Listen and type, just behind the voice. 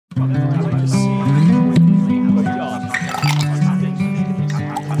Welcome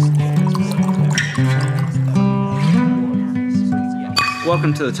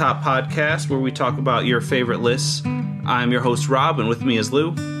to the Top Podcast, where we talk about your favorite lists. I'm your host, Rob, and with me is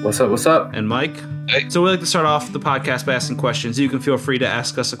Lou. What's up? And Mike. Hey. So we like to start off the podcast by asking questions. You can feel free to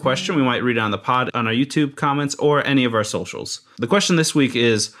ask us a question. We might read it on the pod, on our YouTube comments, or any of our socials. The question this week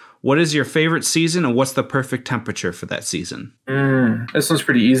is, what is your favorite season, and what's the perfect temperature for that season? This one's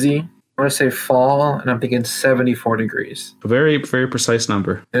pretty easy. I'm going to say fall, and I'm thinking 74 degrees. A very, very precise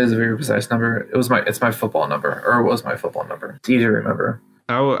number. It is a very precise number. It's my football number, or it was my football number. It's easy to remember.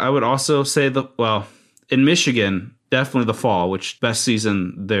 I would also say in Michigan, definitely the fall, which best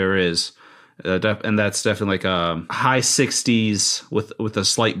season there is. And that's definitely like a high 60s with a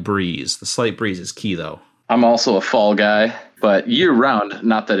slight breeze. The slight breeze is key, though. I'm also a fall guy, but year round,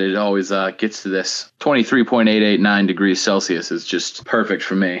 not that it always gets to this. 23.889 degrees Celsius is just perfect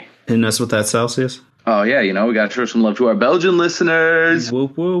for me. Hitting us with that Celsius? Oh, yeah, we got to show some love to our Belgian listeners.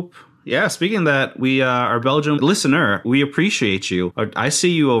 Whoop, whoop. Yeah, speaking of that, we our Belgium listener, we appreciate you. I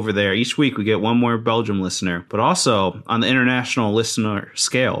see you over there. Each week we get one more Belgium listener. But also, on the international listener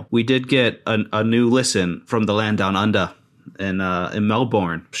scale, we did get a new listen from the land down under in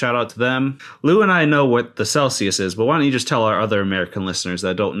Melbourne. Shout out to them. Lou and I know what the Celsius is, but why don't you just tell our other American listeners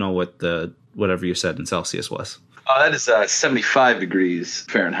that don't know what the whatever you said in Celsius was? Oh, that is 75 degrees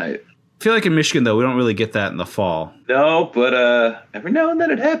Fahrenheit. I feel like in Michigan, though, we don't really get that in the fall. No, but every now and then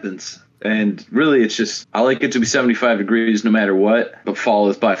it happens. And really, it's just, I like it to be 75 degrees no matter what. But fall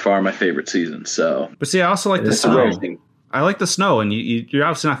is by far my favorite season. So, but see, I also like the snow. I like the snow, and you're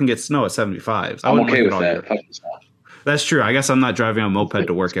obviously not going to get snow at 75. I'm okay with that. That's true. I guess I'm not driving a moped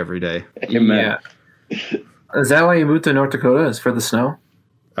to work every day. Yeah. Is that why you moved to North Dakota? Is for the snow?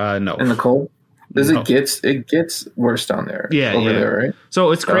 No. And the cold? It gets worse down there. Yeah, over there, right?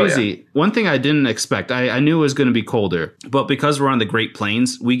 So it's crazy. Yeah. One thing I didn't expect, I knew it was going to be colder, but because we're on the Great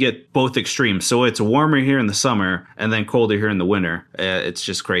Plains, we get both extremes. So it's warmer here in the summer and then colder here in the winter. It's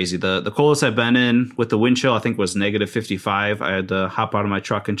just crazy. The coldest I've been in with the wind chill, I think, was negative 55. I had to hop out of my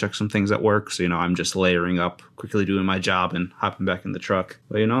truck and check some things at work. So, I'm just layering up, quickly doing my job and hopping back in the truck.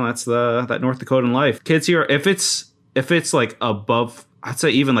 But, that's that North Dakotan life. Kids here, if it's like above, I'd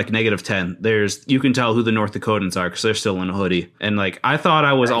say even like negative 10, you can tell who the North Dakotans are because they're still in a hoodie. And like, I thought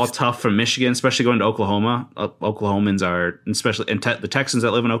I was all tough from Michigan, especially going to Oklahoma. Oklahomans are, the Texans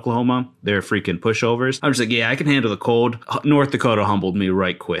that live in Oklahoma, they're freaking pushovers. I'm just like, yeah, I can handle the cold. North Dakota humbled me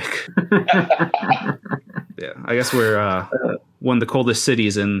right quick. Yeah, I guess we're one of the coldest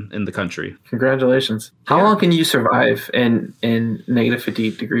cities in the country. Congratulations. How long can you survive in negative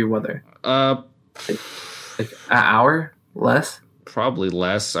 50 degree weather? Like an hour? Less? Probably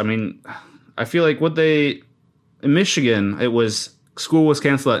less. I mean, I feel like in Michigan, school was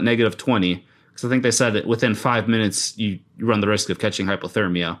canceled at negative 20. Because I think they said that within 5 minutes, you run the risk of catching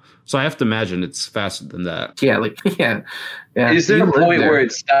hypothermia. So I have to imagine it's faster than that. Yeah. Is there a point where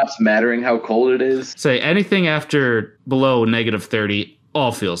it stops mattering how cold it is? Say anything after below negative 30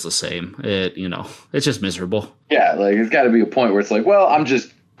 all feels the same. It's just miserable. Yeah, like it's got to be a point where it's like, well, I'm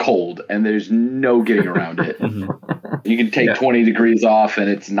just cold and there's no getting around it. You can take 20 degrees off and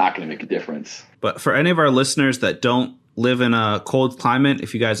it's not going to make a difference. But for any of our listeners that don't live in a cold climate,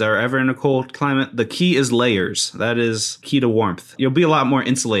 if you guys are ever in a cold climate, the key is layers. That is key to warmth. You'll be a lot more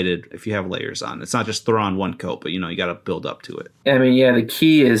insulated if you have layers on. It's not just throw on one coat, but you got to build up to it. I mean, the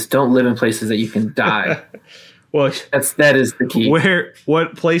key is don't live in places that you can die. Well, that is the key.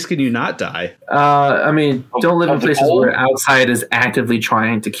 What place can you not die? Don't live in places where outside is actively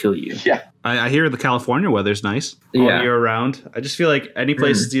trying to kill you. Yeah. I hear the California weather's nice all year round. I just feel like any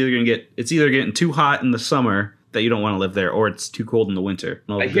place is either getting too hot in the summer that you don't want to live there, or it's too cold in the winter.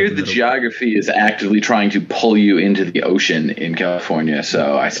 I hear the geography is actively trying to pull you into the ocean in California,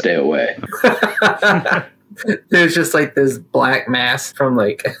 so I stay away. There's just like this black mass from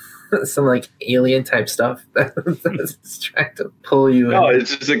like some like alien type stuff that's trying to pull you in. No,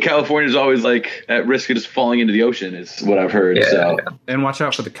 it's just that California's always like at risk of just falling into the ocean is what I've heard. Yeah. And watch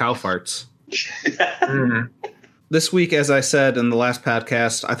out for the cow farts. This week, as I said in the last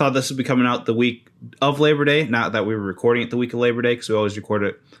podcast, I thought this would be coming out the week of Labor Day. Not that we were recording it the week of Labor Day, because we always record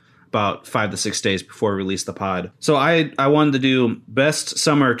it about 5 to 6 days before we release the pod. So I wanted to do best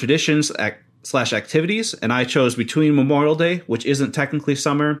summer traditions / activities, and I chose between Memorial Day, which isn't technically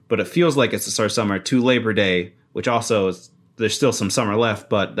summer, but it feels like it's the start of summer, to Labor Day, which also is, there's still some summer left,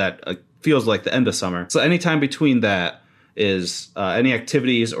 but that feels like the end of summer. So anytime between that is any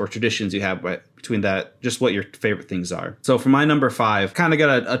activities or traditions you have between that, just what your favorite things are. So for my number 5, kind of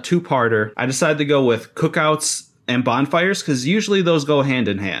got a two-parter. I decided to go with cookouts and bonfires, because usually those go hand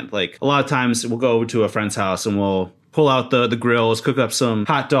in hand. Like a lot of times we'll go over to a friend's house and we'll pull out the grills, cook up some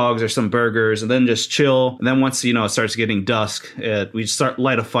hot dogs or some burgers, and then just chill. And then once, it starts getting dusk, we start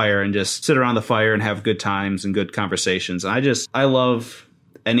light a fire and just sit around the fire and have good times and good conversations. And I love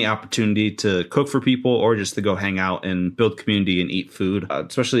any opportunity to cook for people or just to go hang out and build community and eat food,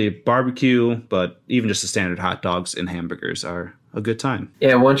 especially barbecue, but even just the standard hot dogs and hamburgers are a good time.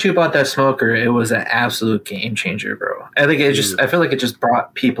 Yeah, once you bought that smoker, it was an absolute game changer, bro. I think I feel like it just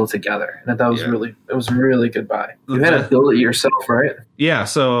brought people together. And that was it was a really good buy. You had to build it yourself, right? Yeah,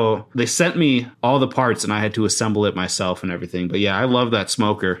 so they sent me all the parts and I had to assemble it myself and everything. But yeah, I love that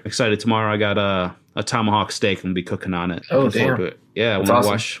smoker. Excited tomorrow. I got a tomahawk steak and we'll be cooking on it. Oh, damn. Yeah, when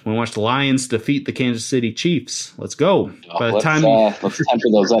we watch the Lions defeat the Kansas City Chiefs. Let's go. Let's temper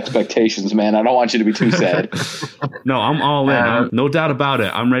those expectations, man. I don't want you to be too sad. No, I'm all in. No doubt about it.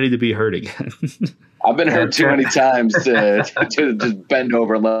 I'm ready to be hurt again. I've been hurt too many times to just bend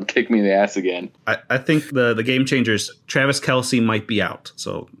over and let them kick me in the ass again. I think the game changers, Travis Kelce might be out.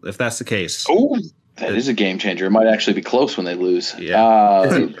 So if that's the case. Oh, that is a game changer. It might actually be close when they lose. Yeah.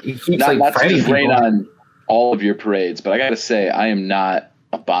 Not to just rain on all of your parades, but I got to say, I am not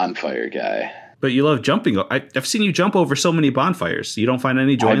a bonfire guy. But you love jumping. I've seen you jump over so many bonfires. You don't find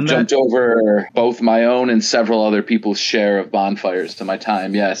any joy in that? I've jumped over both my own and several other people's share of bonfires to my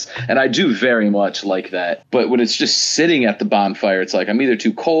time, yes. And I do very much like that. But when it's just sitting at the bonfire, it's like I'm either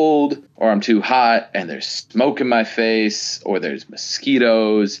too cold or I'm too hot and there's smoke in my face or there's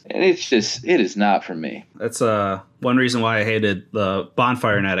mosquitoes. And it is not for me. That's one reason why I hated the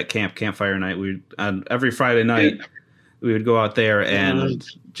bonfire night at campfire night. Every Friday night, we would go out there and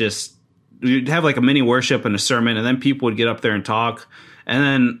we'd have like a mini worship and a sermon, and then people would get up there and talk. And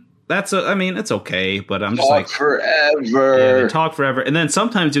then it's okay, but I'm just talk forever. Yeah, they talk forever. And then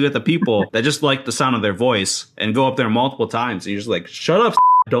sometimes you get the people that just like the sound of their voice and go up there multiple times. And you're just like, shut up.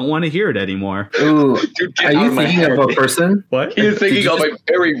 Don't want to hear it anymore. Ooh, are you thinking of a person? What? You're thinking of a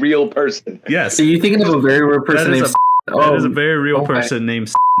very real person. Yes. So you're thinking of a very real person named That is a very real person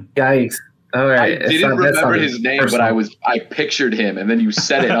named Yikes. All right. I didn't remember his name, but I pictured him, and then you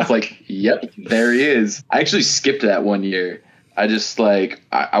said it, and I was like, yep, there he is. I actually skipped that one year. I just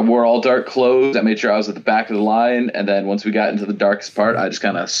I wore all dark clothes. I made sure I was at the back of the line, and then once we got into the darkest part, I just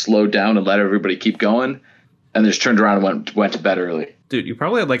kind of slowed down and let everybody keep going, and just turned around and went to bed early. Dude, you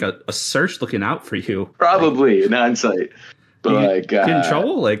probably had like a search looking out for you. Probably, in hindsight. But get in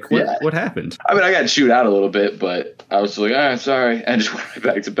trouble? What happened? I mean, I got chewed out a little bit, but I was like, sorry, and just went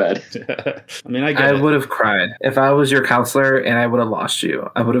right back to bed. I would have cried. If I was your counselor and I would have lost you,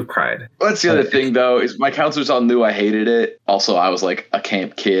 I would have cried. Well, that's the other thing, though, is my counselors all knew I hated it. Also, I was like a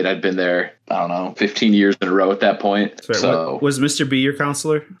camp kid. I'd been there, I don't know, 15 years in a row at that point. Sorry, so was Mr. B your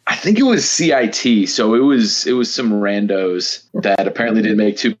counselor? I think it was CIT, so it was some randos that apparently didn't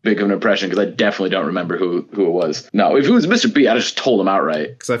make too big of an impression, because I definitely don't remember who it was. No, if it was Mr. B, I'd have just told him outright.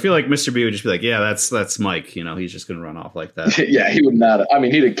 Because I feel like Mr. B would just be like, yeah, that's Mike. He's just going to run off like that. Yeah, he would not. I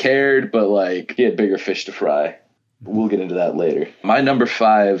mean, he'd have cared, but he had bigger fish to fry. We'll get into that later. My number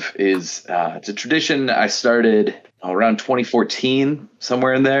 5 is it's a tradition I started around 2014,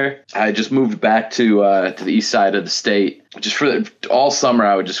 somewhere in there. I just moved back to the east side of the state. Just for all summer,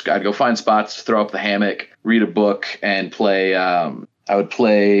 I'd go find spots, throw up the hammock, read a book, and play. I would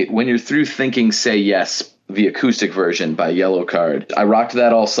play When You're Through Thinking, Say Yes, the acoustic version by Yellow Card. I rocked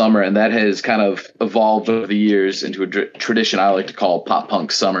that all summer, and that has kind of evolved over the years into a tradition I like to call Pop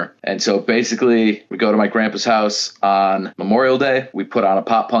Punk Summer. And so basically, we go to my grandpa's house on Memorial Day, we put on a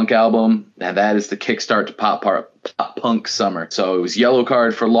pop punk album, and that is the kickstart to Pop Punk Summer. So it was Yellow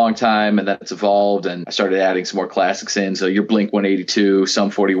Card for a long time, and then it's evolved, and I started adding some more classics in. So your Blink 182, Sum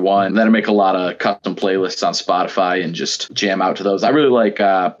 41. Then I make a lot of custom playlists on Spotify and just jam out to those. I really like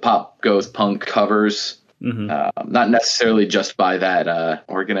Pop Goes Punk covers. Mm-hmm. Not necessarily just by that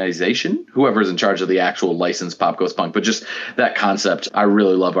organization, whoever's in charge of the actual licensed Pop Goes Punk, but just that concept. I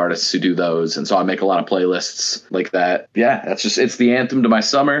really love artists who do those, and so I make a lot of playlists like that. Yeah, it's the anthem to my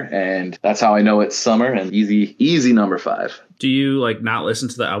summer, and that's how I know it's summer. And easy number 5. Do you not listen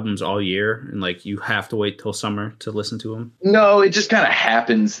to the albums all year and you have to wait till summer to listen to them? No, it just kind of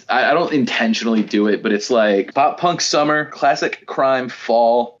happens. I don't intentionally do it, but it's Pop Punk Summer, Classic Crime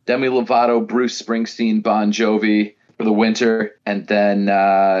Fall, Demi Lovato, Bruce Springsteen, Bon Jovi for the winter, and then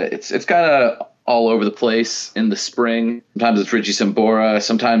it's kind of all over the place in the spring. Sometimes it's Richie Sambora,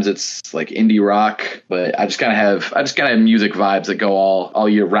 sometimes it's indie rock, but I just kind of have music vibes that go all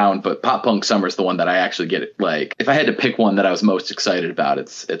year round. But Pop Punk Summer is the one that I actually get if I had to pick one that I was most excited about,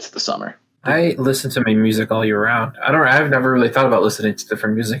 it's the summer. I listen to my music all year round. I've never really thought about listening to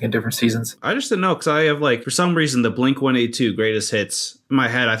different music in different seasons. I just didn't know because I have for some reason the Blink-182 greatest hits in my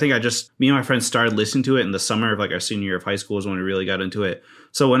head. I think me and my friends started listening to it in the summer of our senior year of high school is when we really got into it.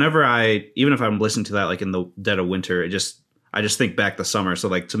 So whenever even if I'm listening to that in the dead of winter, I just think back to summer. So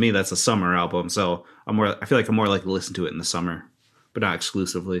to me, that's a summer album. So I feel like I'm more likely to listen to it in the summer, but not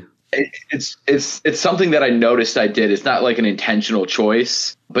exclusively. It's something that I noticed I did. It's not an intentional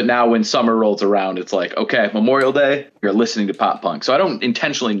choice, but now when summer rolls around, it's okay, Memorial Day, you're listening to pop punk. So I don't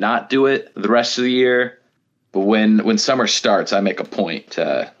intentionally not do it the rest of the year, but when summer starts, I make a point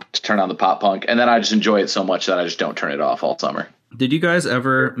to turn on the pop punk, and then I just enjoy it so much that I just don't turn it off all summer. Did you guys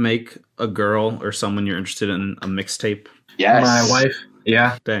ever make a girl or someone you're interested in a mixtape? Yes. My wife.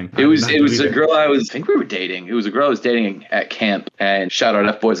 Yeah. Dang. It was a girl I think we were dating. It was a girl I was dating at camp, and shout out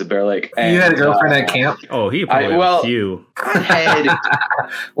F Boys at Bear Lake. And, you had a girlfriend at camp? Oh, he probably had a few. I had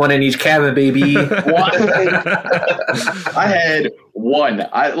one in each cabin, baby. I had one.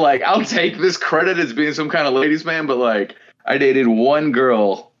 I'll take this credit as being some kind of ladies' man, but I dated one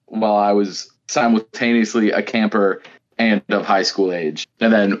girl while I was simultaneously a camper and of high school age.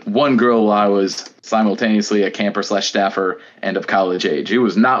 And then one girl while I was simultaneously a camper / staffer and of college age. It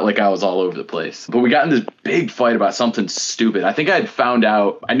was not like I was all over the place. But we got in this big fight about something stupid. I think I had found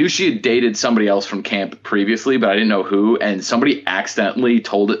out, I knew she had dated somebody else from camp previously, but I didn't know who. And somebody accidentally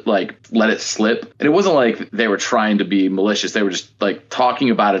told it, let it slip. And it wasn't like they were trying to be malicious. They were just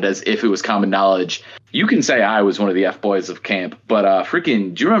talking about it as if it was common knowledge. You can say I was one of the F boys of camp, but do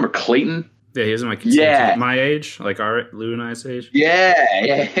you remember Clayton? Yeah, he was my age, our Lou and I's age.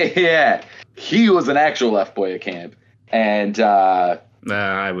 Yeah. He was an actual F boy at camp, and I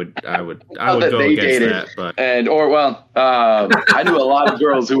would go against that. But I knew a lot of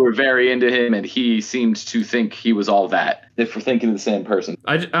girls who were very into him, and he seemed to think he was all that. If we're thinking of the same person,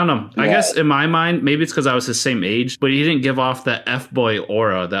 I don't know. Yeah. I guess in my mind, maybe it's because I was his same age, but he didn't give off that F boy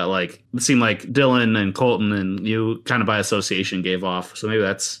aura that it seemed like Dylan and Colton and you kind of by association gave off. So maybe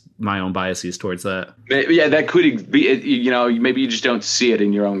that's my own biases towards that. Yeah, that could be, maybe you just don't see it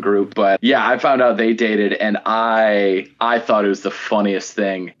in your own group. But yeah, I found out they dated, and I thought it was the funniest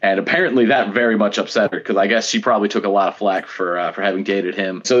thing. And apparently that very much upset her, because I guess she probably took a lot of flack for having dated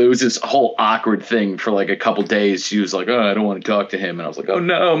him. So it was this whole awkward thing for a couple days. She was like, oh, I don't want to talk to him. And I was like, oh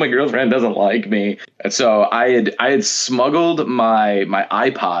no, my girlfriend doesn't like me. And so I had smuggled my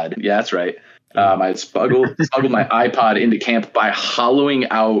iPod. Yeah, that's right. I smuggled my iPod into camp by hollowing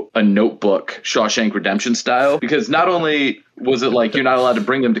out a notebook, Shawshank Redemption style, because not only was it you're not allowed to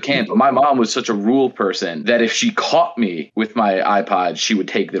bring them to camp, but my mom was such a rule person that if she caught me with my iPod, she would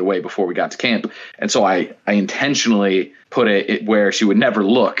take it away before we got to camp. And so I intentionally put it where she would never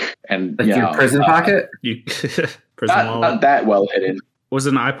look. And your prison pocket? Not that well hidden. Was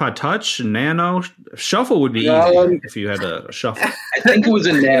it an iPod Touch, Nano? Shuffle would be easy if you had a Shuffle. I think it was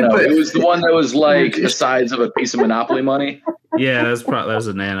a Nano. It was the one that was the size of a piece of Monopoly money. Yeah, that was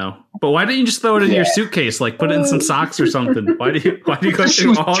a Nano. But why didn't you just throw it in your suitcase? Put it in some socks or something. Why do you go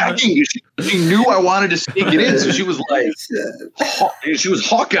through all that? She knew I wanted to sneak it in, so she was she was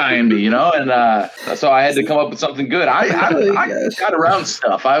Hawkeyeing me, and so I had to come up with something good. I got around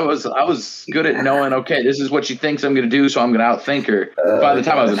stuff. I was good at knowing, okay, this is what she thinks I'm going to do, so I'm going to outthink her. By the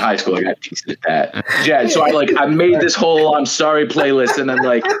time I was in high school, I got decent at that. Yeah, so I made this whole I'm sorry playlist, and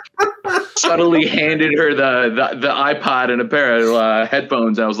then subtly handed her the iPod and a pair of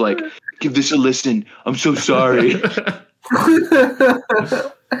headphones. I was like, give this a listen. I'm so sorry.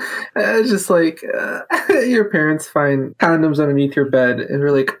 It's just your parents find condoms underneath your bed and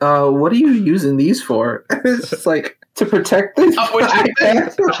we're like, what are you using these for? It's just to protect this.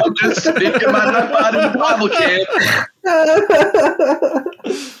 I'm just sticking my iPod in the bottle can.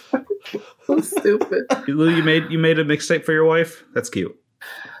 So stupid. Lou, you made a mixtape for your wife? That's cute.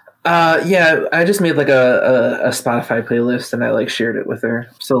 Yeah, I just made a Spotify playlist and I shared it with her.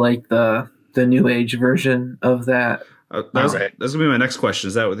 So the new age version of that. That's gonna be my next question.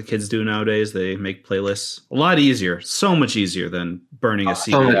 Is that what the kids do nowadays? They make playlists a lot easier, so much easier than burning a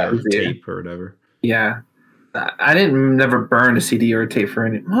CD or tape or whatever. Yeah, I didn't never burn a CD or a tape for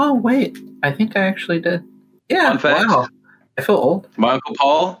any. Oh wait, I think I actually did. Yeah, wow. I feel old. My Uncle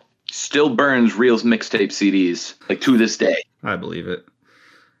Paul still burns real mixtape CDs to this day. I believe it.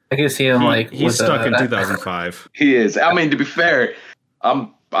 I can see him he's stuck in 2005. He is. I mean, to be fair,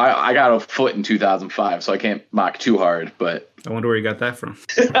 I got a foot in 2005, so I can't mock too hard, but I wonder where you got that from.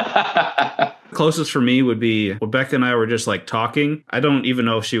 Closest for me would be when Becca and I were just talking. I don't even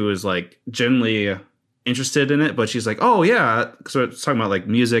know if she was genuinely interested in it, but she's like, oh yeah, so it's talking about like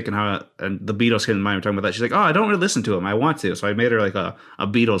music and how and the Beatles came to mind. We're talking about that. She's like, oh, I don't really listen to them. I want to, so I made her like a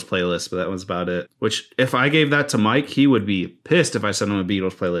Beatles playlist, but that was about it. Which if I gave that to Mike, he would be pissed if I sent him a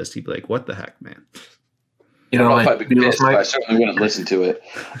Beatles playlist. He'd be like, what the heck, man? You know, like Beatles, I certainly wouldn't listen to it.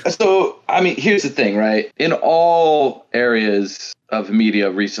 So, I mean, here's the thing, right? In all areas of media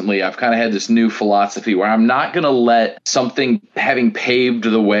recently, I've kind of had this new philosophy where I'm not going to let something having paved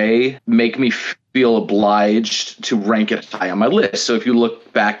the way make me feel obliged to rank it high on my list. So if you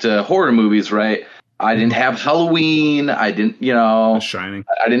look back to horror movies, right? I didn't have Halloween. I didn't, Shining.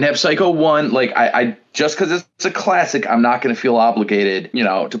 I didn't have Psycho 1. Like, I just because it's a classic, I'm not going to feel obligated,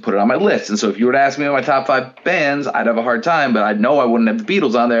 to put it on my list. And so if you were to ask me my top 5 bands, I'd have a hard time, but I know I wouldn't have the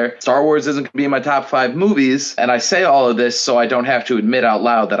Beatles on there. Star Wars isn't going to be in my top 5 movies. And I say all of this so I don't have to admit out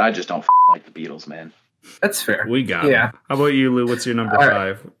loud that I just don't like the Beatles, man. That's fair. We got it. How about you, Lou? What's your number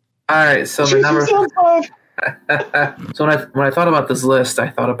 5? All right. So my number 5. So when I thought about this list, I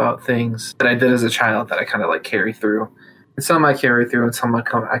thought about things that I did as a child that I kind of like carry through. And some I carry through, and some I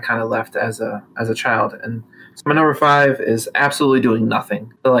kind of left as a child. And so my number 5 is absolutely doing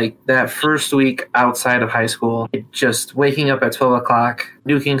nothing. Like that first week outside of high school, just waking up at 12 o'clock,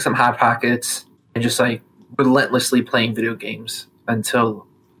 nuking some Hot Pockets, and just like relentlessly playing video games until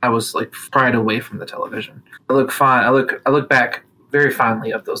I was like fried away from the television. I look back very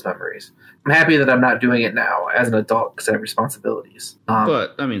fondly of those memories. I'm happy that I'm not doing it now as an adult because I have responsibilities.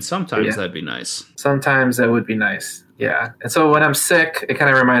 But, I mean, sometimes that'd be nice. Sometimes that would be nice, yeah. And so when I'm sick, it kind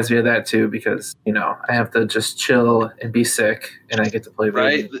of reminds me of that, too, because, I have to just chill and be sick, and I get to play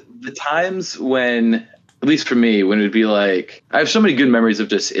video games. The times when, at least for me, when it would be like, I have so many good memories of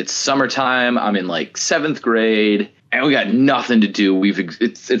just, it's summertime, I'm in like 7th grade, and we got nothing to do.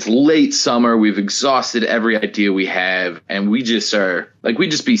 It's late summer. We've exhausted every idea we have, and we just are like we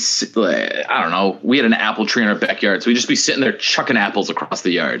don't know. We had an apple tree in our backyard, so we just be sitting there chucking apples across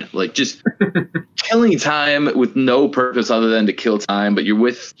the yard, like just killing time with no purpose other than to kill time. But you're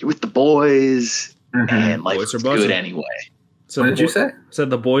with the boys, and life is good anyway. So what did you say? Said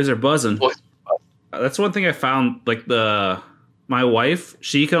the boys are buzzing. That's one thing I found. Like my wife,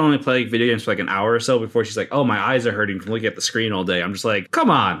 she can only play video games for like an hour or so before she's like, oh, my eyes are hurting from looking at the screen all day. I'm just like, come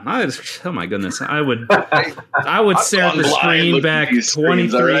on. Oh, my goodness. I would stare at the screen back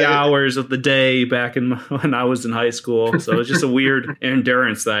 23 hours of the day back when I was in high school. So it's just a weird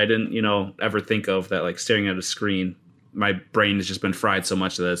endurance that I didn't, ever think of, that like staring at a screen. My brain has just been fried so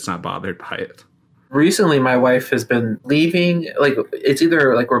much that it's not bothered by it. Recently, my wife has been leaving. Like, it's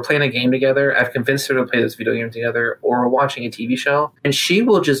either like we're playing a game together. I've convinced her to play this video game together, or we're watching a TV show. And she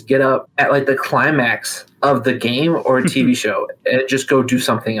will just get up at like the climax of the game or a TV show and just go do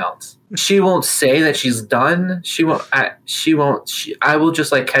something else. She won't say that she's done. I will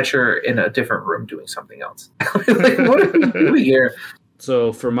just like catch her in a different room doing something else. Like, what are we doing here?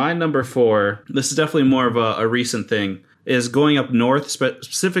 So for my number 4, this is definitely more of a recent thing, is going up north,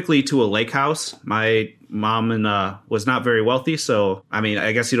 specifically to a lake house. My mom was not very wealthy, so I mean,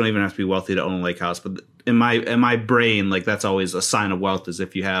 I guess you don't even have to be wealthy to own a lake house. But in my brain, like that's always a sign of wealth, is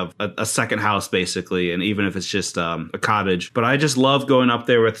if you have a second house, basically, and even if it's just a cottage. But I just love going up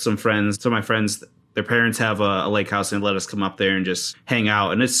there with some friends. So my friends, their parents have a lake house, and let us come up there and just hang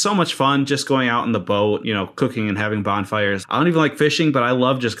out. And it's so much fun just going out in the boat, cooking and having bonfires. I don't even like fishing, but I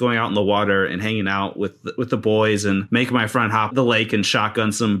love just going out in the water and hanging out with the boys and making my friend hop the lake and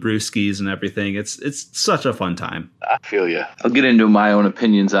shotgun some brewskis and everything. It's such a fun time. I feel you. I'll get into my own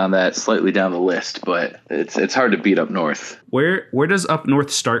opinions on that slightly down the list, but it's hard to beat up north. Where does up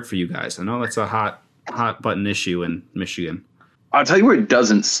north start for you guys? I know that's a hot button issue in Michigan. I'll tell you where it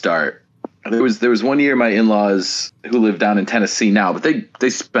doesn't start. There was one year my in-laws, who live down in Tennessee now, but they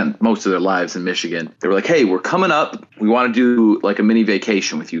spent most of their lives in Michigan. They were like, hey, we're coming up. We want to do like a mini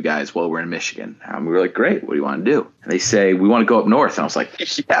vacation with you guys while we're in Michigan. And we were like, great. What do you want to do? And they say, we want to go up north. And I was like,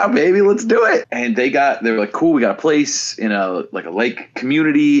 yeah, baby, let's do it. And they were like, cool. We got a place in a lake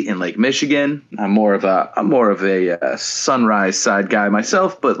community in Lake Michigan. I'm more of a sunrise side guy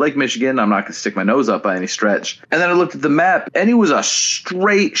myself, but Lake Michigan, I'm not going to stick my nose up by any stretch. And then I looked at the map, and it was a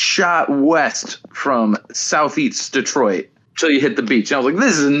straight shot west from southeast Detroit till you hit the beach. And I was like,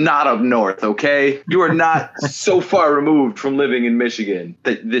 this is not up north, okay? You are not so far removed from living in Michigan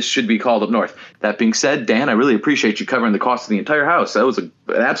that this should be called up north. That being said, Dan, I really appreciate you covering the cost of the entire house. That was an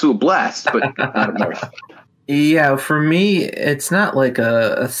absolute blast, but not up north. Yeah, for me, it's not like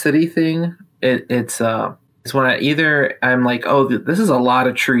a city thing. It's when I'm like, oh, this is a lot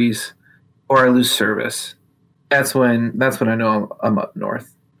of trees, or I lose service. That's when I know I'm up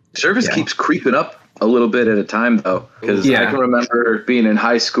north. Service keeps creeping up a little bit at a time, though, because I can remember being in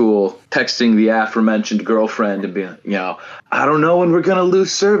high school, texting the aforementioned girlfriend and being, I don't know when we're going to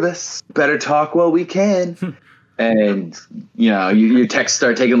lose service. Better talk while we can. And, your texts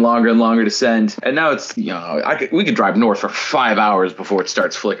start taking longer and longer to send. And now it's, we could drive north for 5 hours before it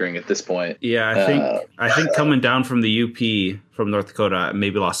starts flickering at this point. Yeah, I think coming down from the UP from North Dakota, I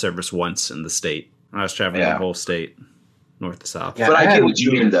maybe lost service once in the state. I was traveling the whole state, north to south. Yeah, but I get what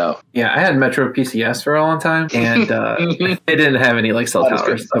you mean, though. Yeah, I had Metro PCS for a long time, and they didn't have any cell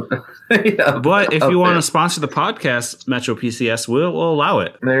towers. But if you want to sponsor the podcast, Metro PCS will allow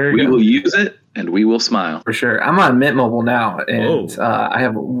it. We will use it, and we will smile. For sure. I'm on Mint Mobile now, and I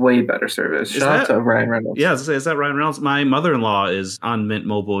have way better service. Shout out to Ryan Reynolds. Yeah, is that Ryan Reynolds? My mother-in-law is on Mint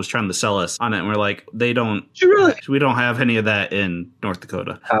Mobile, is trying to sell us on it, and we're like, we don't have any of that in North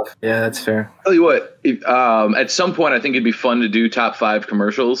Dakota. Yeah, that's fair. Tell you what, at some point, I think it'd be fun to do top 5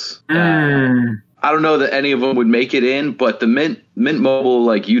 commercials. I don't know that any of them would make it in, but the Mint Mobile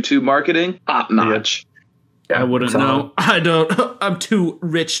YouTube marketing, top notch. I wouldn't know. I don't. I'm too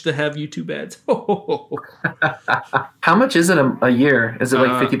rich to have YouTube ads. How much is it a year? Is it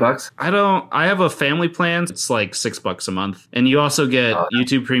like $50? I have a family plan. It's like $6 a month, and you also get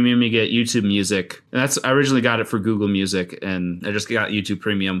YouTube Premium. You get YouTube Music. And I originally got it for Google Music, and I just got YouTube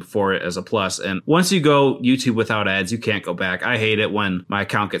Premium for it as a plus. And once you go YouTube without ads, you can't go back. I hate it when my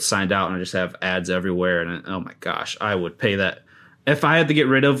account gets signed out and I just have ads everywhere. And oh my gosh, I would pay that. If I had to get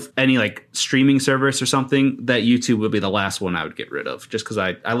rid of any streaming service or something, that YouTube would be the last one I would get rid of, just because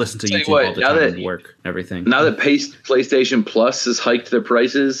I listen to YouTube all the time and work and everything. Now that PlayStation Plus has hiked their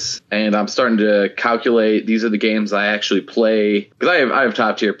prices, and I'm starting to calculate these are the games I actually play, because I have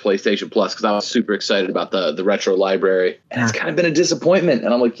top tier PlayStation Plus because I was super excited about the retro library, and it's kind of been a disappointment.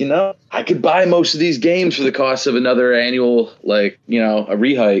 And I'm like, I could buy most of these games for the cost of another annual a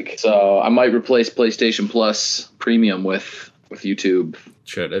rehike. So I might replace PlayStation Plus Premium with YouTube.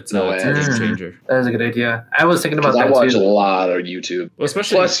 It's a game changer. That is a good idea. I was thinking about that too. I watch a lot of YouTube. Well,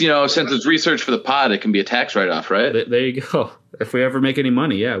 especially plus, since it's research for the pod, it can be a tax write-off, right? There you go. If we ever make any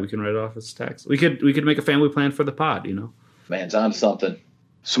money, we can write it off as tax. We could make a family plan for the pod. Man's on something.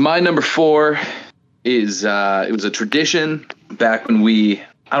 So my number 4 is it was a tradition back when we.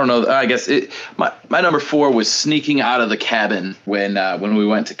 I don't know. I guess my number 4 was sneaking out of the cabin when we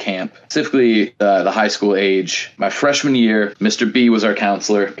went to camp, specifically the high school age. My freshman year, Mr. B was our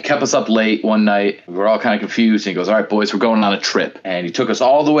counselor. He kept us up late one night. We were all kind of confused. And he goes, "All right, boys, we're going on a trip." And he took us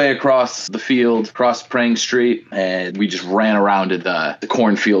all the way across the field, across Prang Street, and we just ran around at the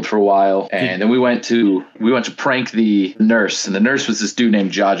cornfield for a while. And then we went to prank the nurse, and the nurse was this dude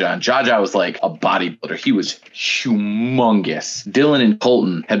named Jaja. And Jaja was like a bodybuilder. He was humongous. Dylan and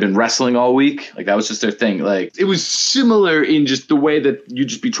Colton had been wrestling all week. That was just their thing. It was similar in just the way that you'd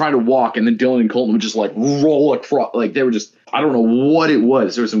just be trying to walk, and then Dylan and Colton would just roll across. They were just, I don't know what it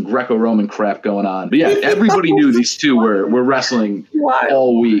was. There was some Greco-Roman crap going on. But yeah, everybody knew these two were wrestling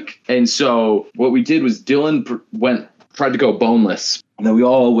all week. And so what we did was Dylan tried to go boneless. And then we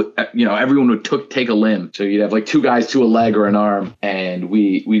all, everyone would take a limb. So you'd have 2 guys to a leg or an arm. And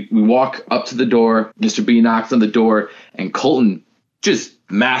we walk up to the door. Mr. B knocks on the door, and Colton just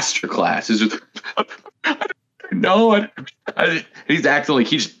masterclass. He's acting like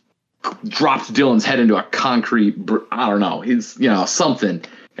he just dropped Dylan's head into a concrete. I don't know. He's something.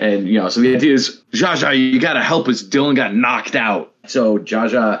 And so the idea is, Jaja, you got to help us. Dylan got knocked out. So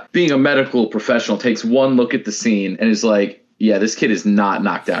Jaja, being a medical professional, takes one look at the scene and is like, yeah, this kid is not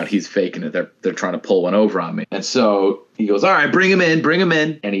knocked out. He's faking it. They're trying to pull one over on me. And so he goes, all right, bring him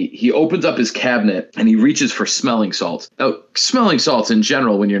in. And he opens up his cabinet and he reaches for smelling salts. Now, smelling salts in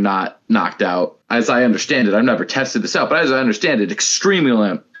general, when you're not knocked out, as I understand it, I've never tested this out, but as I understand it, extremely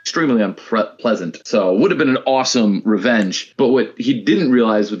unpleasant. So it would have been an awesome revenge. But what he didn't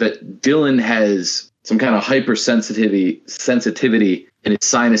realize was that Dylan has some kind of hypersensitivity in his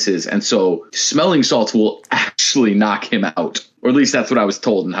sinuses, and so smelling salts will actually knock him out. Or at least that's what I was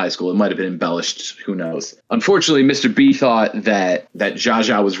told in high school. It might have been embellished. Who knows? Unfortunately, Mr. B thought that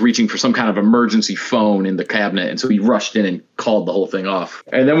Jaja was reaching for some kind of emergency phone in the cabinet, and so he rushed in and called the whole thing off.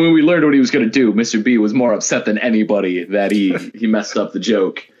 And then when we learned what he was going to do, Mr. B was more upset than anybody that he messed up the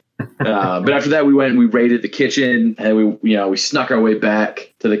joke. But after that, we went and we raided the kitchen, and we snuck our way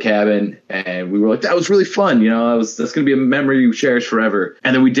back to the cabin, and we were like, that was really fun. That's going to be a memory you cherish forever.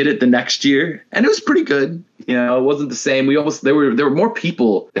 And then we did it the next year, and it was pretty good. It wasn't the same. There were more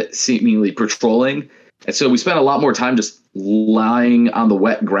people that seemingly patrolling. And so we spent a lot more time just lying on the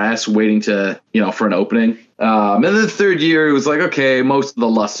wet grass waiting to, for an opening. And then the third year, it was like, okay, most of the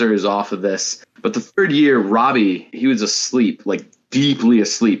luster is off of this. But the third year, Robbie, he was asleep, deeply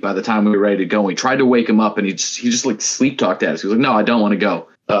asleep by the time we were ready to go. We tried to wake him up, and he just like sleep talked at us. He was like, "No, I don't want to go."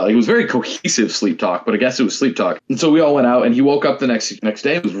 It was very cohesive sleep talk, but I guess it was sleep talk. And so we all went out, and he woke up the next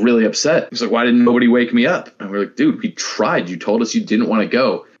day and was really upset. He was like, "Why didn't nobody wake me up?" And we're like, "Dude, we tried. You told us you didn't want to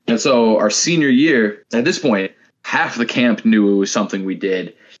go." And so our senior year, at this point, half the camp knew it was something we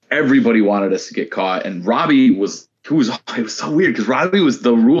did. Everybody wanted us to get caught. And Robbie it was so weird because Robbie was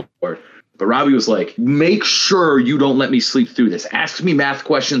the rule board. But Robbie was like, "Make sure you don't let me sleep through this. Ask me math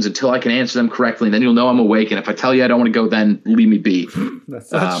questions until I can answer them correctly, and then you'll know I'm awake. And if I tell you I don't want to go, then leave me be."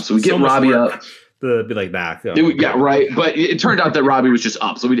 So we get Robbie up. To be like, nah. Yeah, right. But it turned out that Robbie was just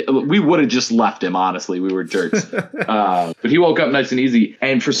up. So we would have just left him, honestly. We were jerks. But he woke up nice and easy.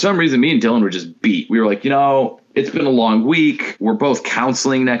 And for some reason, me and Dylan were just beat. We were like, it's been a long week. We're both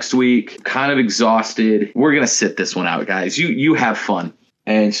counseling next week. Kind of exhausted. We're going to sit this one out, guys. You have fun.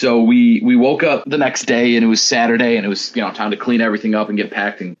 And so we woke up the next day, and it was Saturday, and it was time to clean everything up and get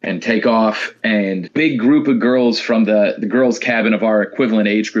packed and take off. And big group of girls from the girls' cabin of our equivalent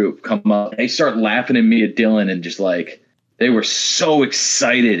age group come up. They start laughing at me, at Dylan, and just like they were so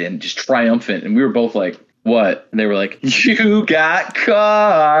excited and just triumphant. And we were both like, "What?" And they were like, "You got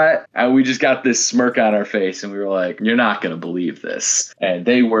caught." And we just got this smirk on our face, and we were like, "You're not going to believe this." And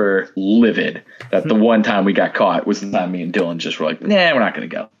they were livid that the one time we got caught was the time me and Dylan just were like, "Nah, we're not going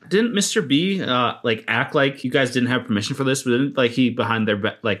to go." Didn't Mr. B act like you guys didn't have permission for this? But didn't he behind their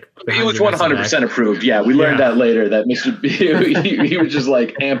he was 100% approved. Yeah, we learned that later that Mr. B he was just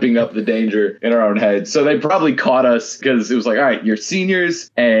like amping up the danger in our own heads. So they probably caught us because it was like, all right, you're seniors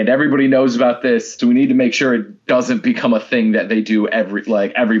and everybody knows about this, so we need to make sure it doesn't become a thing that they do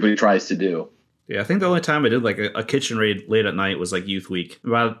everybody tries to do. Yeah, I think the only time I did a kitchen raid late at night was youth week.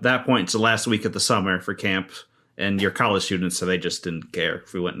 About that point, it's the last week of the summer for camp. And you're college students, so they just didn't care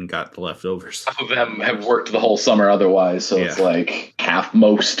if we went and got the leftovers. Some of them have worked the whole summer otherwise, so it's like half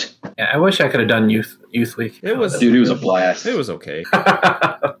most. Yeah, I wish I could have done youth week. It was a blast. It was okay.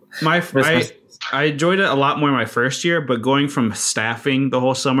 I enjoyed it a lot more my first year, but going from staffing the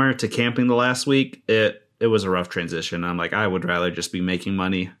whole summer to camping the last week, it was a rough transition. I'm like, I would rather just be making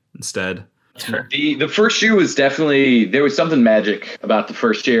money instead. Sure. The first year was definitely, there was something magic about the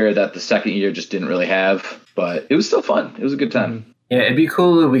first year that the second year just didn't really have, but it was still fun. It was a good time. Yeah, it'd be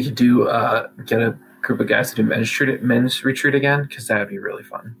cool if we could do get a group of guys to do men's retreat again, because that would be really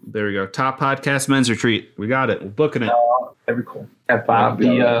fun. There we go. Top podcast men's retreat. We got it. We're booking it. That'd be cool. Have Bob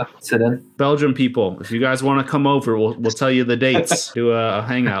sit in. Belgium people, if you guys want to come over, we'll tell you the dates. Do a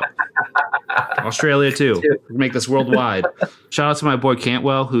hangout. Australia too. We make this worldwide. Shout out to my boy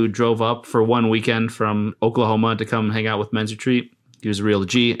Cantwell, who drove up for one weekend from Oklahoma to come hang out with men's retreat. He was a real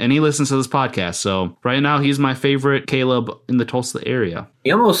G, and he listens to this podcast. So right now, he's my favorite Caleb in the Tulsa area.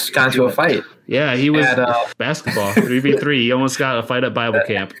 He almost got into a fight. Yeah, he was basketball 3v3. He almost got a fight at Bible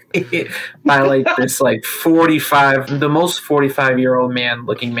camp by this 45, the most 45-year-old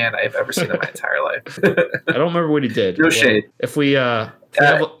looking man I've ever seen in my entire life. I don't remember what he did. No shade. If we have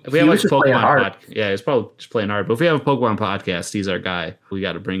Pokemon yeah, he's probably just playing hard. But if we have a Pokemon podcast, he's our guy. We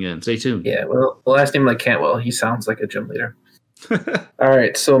got to bring in. Stay tuned. Yeah, well, the last name Cantwell. He sounds like a gym leader. All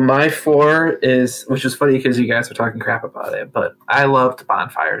right, so my 4 is, which is funny because you guys were talking crap about it, but I loved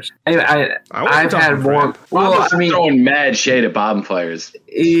bonfires. I've had more. Well, throwing mad shade at bonfires.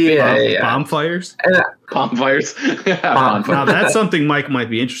 Yeah. Bonfires. Bonfires. Now that's something Mike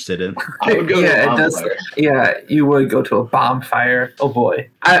might be interested in. I would go to a bonfire. Yeah, you would go to a bonfire. Oh boy.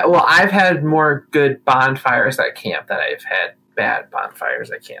 I've had more good bonfires at camp than I've had bad bonfires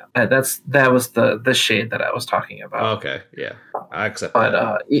at camp. That was the shade that I was talking about. Okay, yeah, I accept but,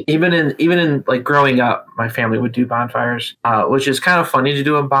 that. Even in growing up, my family would do bonfires, which is kind of funny to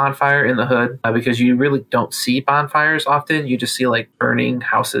do a bonfire in the hood because you really don't see bonfires often. You just see burning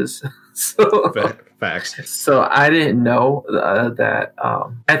houses. So facts. So I didn't know that.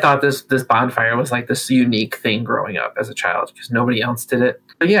 I thought this bonfire was this unique thing growing up as a child because nobody else did it.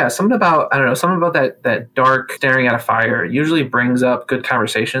 But yeah, something about that dark staring at a fire usually brings up good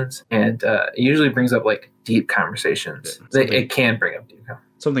conversations, and it usually brings up deep conversations. It can bring up deep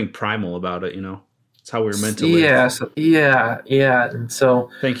conversations. Something primal about it, It's how we were meant to live. Yeah. And so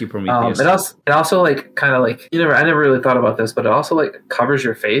thank you, Prometheus. It also I never really thought about this, but it also covers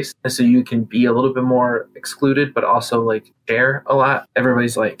your face, and so you can be a little bit more excluded, but also share a lot.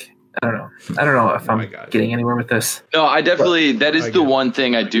 Everybody's I don't know if I'm getting anywhere with this. No, I definitely, that is the one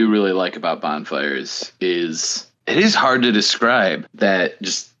thing I do really like about bonfires is it is hard to describe that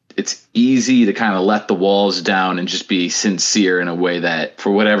just it's easy to kind of let the walls down and just be sincere in a way that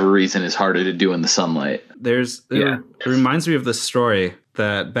for whatever reason is harder to do in the sunlight. It reminds me of this story.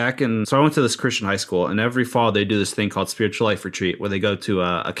 that so I went to this Christian high school, and every fall they do this thing called Spiritual Life Retreat, where they go to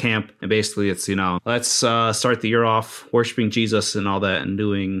a camp, and basically it's, let's start the year off worshiping Jesus and all that, and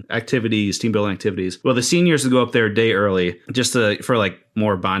doing activities, team building activities. Well, the seniors would go up there a day early just for like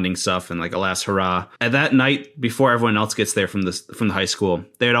more bonding stuff and like a last hurrah. And that night, before everyone else gets there from the high school,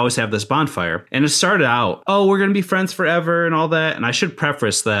 they would always have this bonfire. And it started out, oh, we're going to be friends forever and all that. And I should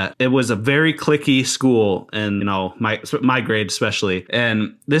preface that it was a very cliquey school, and, my grade especially.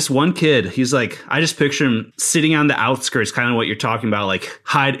 And this one kid, he's like, I just picture him sitting on the outskirts, kind of what you're talking about, like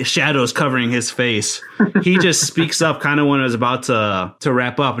shadows covering his face. He just speaks up kind of when it was about to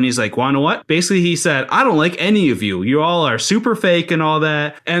wrap up. And he's like, wanna what? Basically, he said, I don't like any of you. You all are super fake and all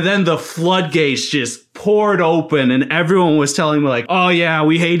that. And then the floodgates just poured open, and everyone was telling me like, oh yeah,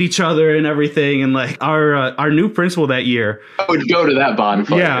 we hate each other and everything. And like our new principal that year, I would go to that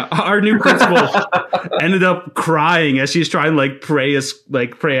bonfire. Yeah, our new principal ended up crying as she's trying to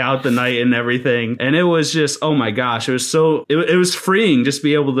pray out the night and everything. And it was just, oh my gosh, it was freeing just to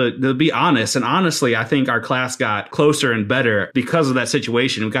be able to be honest. And honestly, I think our class got closer and better because of that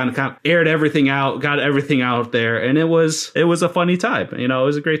situation. We kind of aired everything out, got everything out there, and it was a funny time. It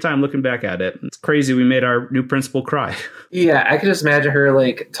was a great time looking back at it. It's crazy we made our new principal cry. Yeah, I could just imagine her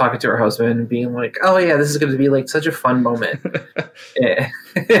like talking to her husband and being like, oh yeah, this is going to be like such a fun moment. Yeah.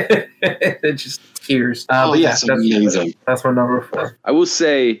 It just tears. But yeah, that's amazing. That's my number 4. I will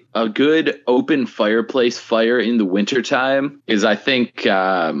say a good open fireplace fire in the wintertime is, I think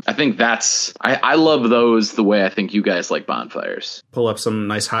that's, I love those the way I think you guys like bonfires. Pull up some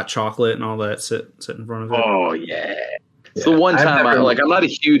nice hot chocolate and all that, sit in front of it. Oh yeah. It's the one time I'm not a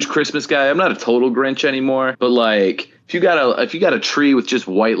huge Christmas guy. I'm not a total Grinch anymore. But like, if you got a tree with just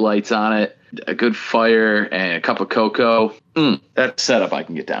white lights on it, a good fire, and a cup of cocoa, that setup I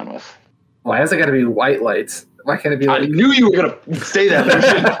can get down with. Why has it got to be white lights? Why can't it be? Like... I knew you were gonna say that.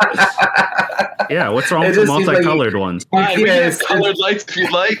 Yeah, what's wrong with the multicolored ones? Fine, we can have colored lights if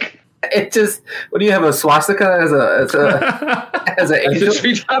you'd like. It just, what do you have, a swastika as an angel?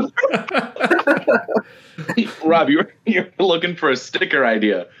 Tree top? Rob, you're looking for a sticker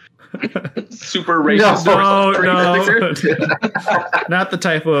idea. Super racist. No. Not the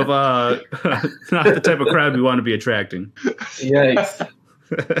type of crowd we want to be attracting. Yikes.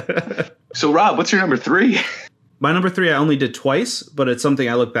 So Rob, what's your number 3? My number 3 I only did twice, but it's something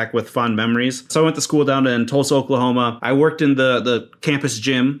I look back with fond memories. So I went to school down in Tulsa, Oklahoma. I worked in the campus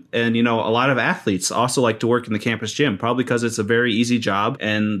gym, and a lot of athletes also like to work in the campus gym, probably because it's a very easy job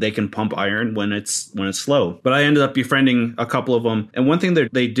and they can pump iron when it's slow. But I ended up befriending a couple of them, and one thing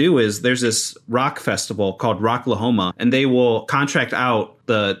that they do is there's this rock festival called Rocklahoma, and they will contract out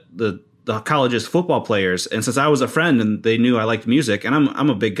the college's football players. And since I was a friend and they knew I liked music, and I'm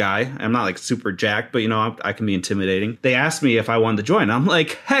a big guy, I'm not like super jacked, but I can be intimidating. They asked me if I wanted to join. I'm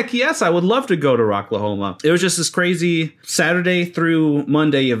like, heck yes, I would love to go to Rocklahoma. It was just this crazy Saturday through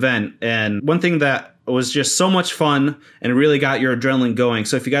Monday event. And one thing that was just so much fun and really got your adrenaline going.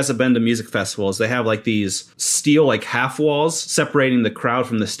 So if you guys have been to music festivals, they have like these steel like half walls separating the crowd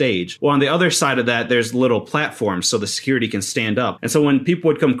from the stage. Well, on the other side of that, there's little platforms so the security can stand up. And so when people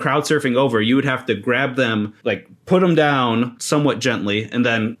would come crowd surfing over, you would have to grab them, like put them down somewhat gently, and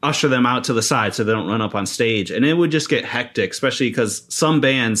then usher them out to the side so they don't run up on stage. And it would just get hectic, especially because some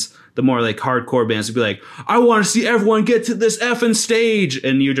bands, the more like hardcore bands, would be like, I want to see everyone get to this effing stage.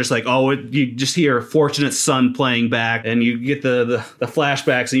 And you're just like, oh, you just hear Fortunate Son playing back, and you get the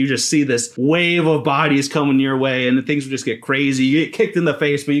flashbacks, and you just see this wave of bodies coming your way, and things would just get crazy. You get kicked in the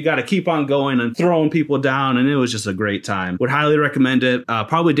face, but you got to keep on going and throwing people down. And it was just a great time. Would highly recommend it.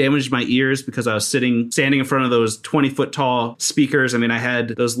 Probably damaged my ears because I was standing in front of those 20-foot tall speakers. I mean, I had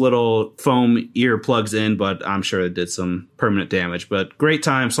those little foam ear plugs in, but I'm sure it did some permanent damage. But great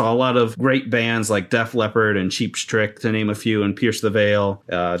time. Saw a lot of great bands like Def Leppard and Cheap's Trick, to name a few, and Pierce the Veil,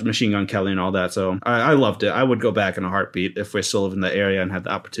 Machine Gun Kelly, and all that. So I loved it. I would go back in a heartbeat if we still live in the area and had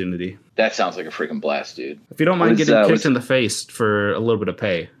the opportunity. That sounds like a freaking blast, dude. If you don't mind getting kicked in the face for a little bit of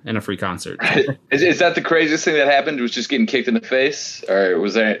pay and a free concert. Is that the craziest thing that happened, was just getting kicked in the face? Or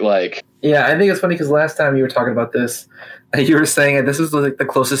was there like... Yeah, I think it's funny because last time you were talking about this, you were saying that this was like the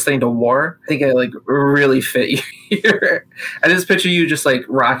closest thing to war. I think it like really fit you. I just picture you just like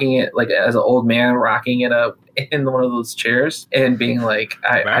rocking it, like as an old man rocking it up in one of those chairs and being like,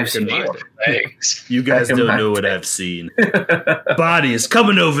 I've seen war. You guys don't know what I've seen. Bodies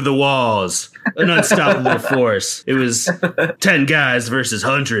coming over the walls. An unstoppable force. It was 10 guys versus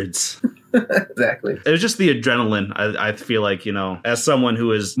hundreds. Exactly. It was just the adrenaline. I feel like, as someone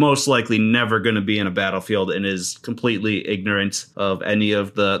who is most likely never going to be in a battlefield and is completely ignorant of any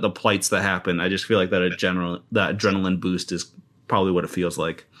of the plights that happen, I just feel like that adrenaline boost is probably what it feels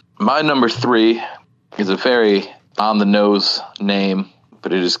like. My number 3 is a very on the nose name,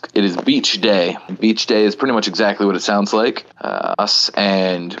 but it is Beach Day. Beach Day is pretty much exactly what it sounds like. Us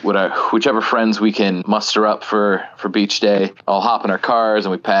and whichever friends we can muster up for Beach Day, all hop in our cars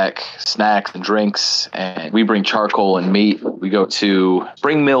and we pack snacks and drinks, and we bring charcoal and meat. We go to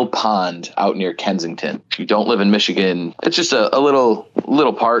Spring Mill Pond out near Kensington. If you don't live in Michigan, it's just a little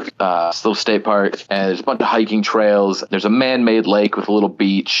park, little state park, and there's a bunch of hiking trails. There's a man-made lake with a little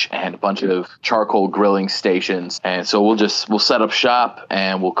beach and a bunch of charcoal grilling stations. And so we'll set up shop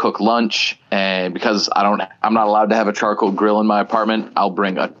and we'll cook lunch. And because I'm not allowed to have a charcoal grill in my apartment, I'll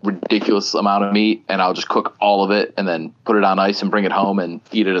bring a ridiculous amount of meat and I'll just cook all of it and then put it on ice and bring it home and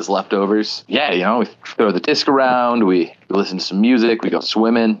eat it as leftovers. Yeah, we throw the disc around, we listen to some music, we go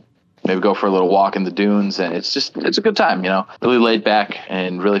swimming, maybe go for a little walk in the dunes, and it's a good time, really laid back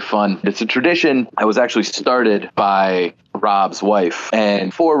and really fun. It's a tradition that was actually started by Rob's wife,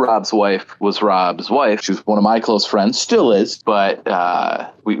 and before Rob's wife was Rob's wife, she was one of my close friends, still is, but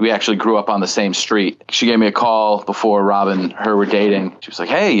we actually grew up on the same street. She gave me a call before Rob and her were dating. She was like,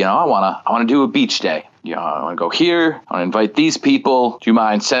 hey, I want to do a beach day. I want to go here. I want to invite these people. Do you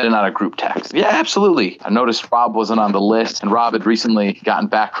mind sending out a group text? Yeah, absolutely. I noticed Rob wasn't on the list, and Rob had recently gotten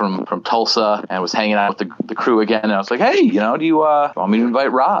back from Tulsa and was hanging out with the crew again. And I was like, hey, do you want me to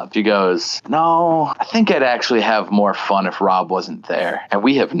invite Rob? She goes, no, I think I'd actually have more fun if Rob wasn't there. And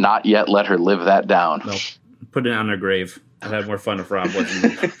we have not yet let her live that down. Nope. Put it on her grave. I'd have more fun if Rob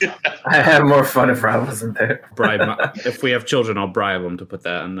wasn't there. I had more fun if Rob wasn't there. If we have children, I'll bribe them to put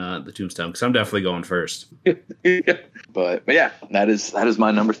that on the tombstone, because I'm definitely going first. But yeah, that is my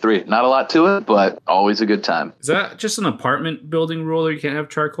number 3. Not a lot to it, but always a good time. Is that just an apartment building rule, or you can't have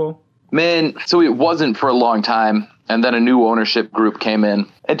charcoal? Man, so it wasn't for a long time, and then a new ownership group came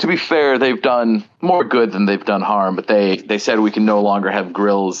in. And to be fair, they've done more good than they've done harm, but they said we can no longer have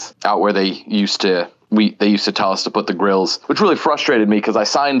grills out where they used to tell us to put the grills, which really frustrated me because I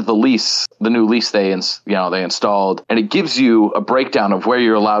signed the new lease they installed, and it gives you a breakdown of where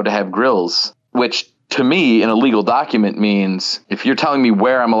you're allowed to have grills, which to me in a legal document means if you're telling me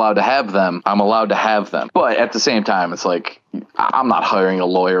where I'm allowed to have them, I'm allowed to have them. But at the same time, it's like, I'm not hiring a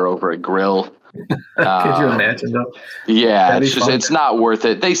lawyer over a grill. Could you imagine though? Yeah, it's not worth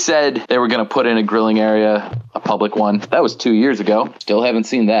it. They said they were going to put in a grilling area, a public one. That was 2 years ago. Still haven't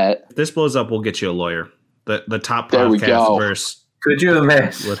seen that. If this blows up, we'll get you a lawyer. The top there podcast verse. Could you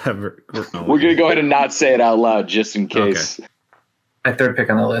imagine? Whatever. No, we're going to go ahead and not say it out loud just in case. Okay. My 3rd pick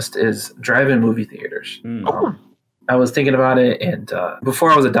on the list is drive-in movie theaters. I was thinking about it, and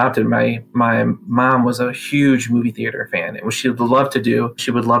before I was adopted, my mom was a huge movie theater fan. And what she would love to she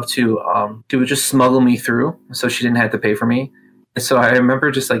would just smuggle me through so she didn't have to pay for me. And so I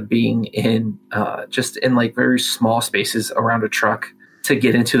remember just like being in like very small spaces around a truck to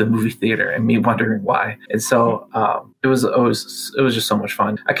get into the movie theater and me wondering why. And so it was just so much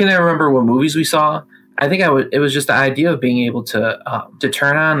fun. I can't remember what movies we saw. I think it was just the idea of being able to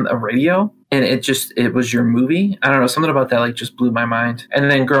turn on a radio and it was your movie. I don't know, something about that like just blew my mind. And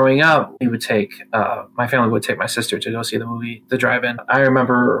then growing up, my family would take my sister to go see the movie, the drive-in. I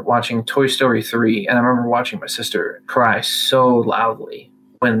remember watching Toy Story 3, and I remember watching my sister cry so loudly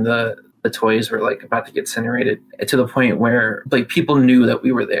when the toys were like about to get incinerated, to the point where like people knew that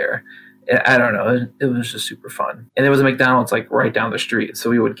we were there. I don't know. It was just super fun. And there was a McDonald's like right down the street. So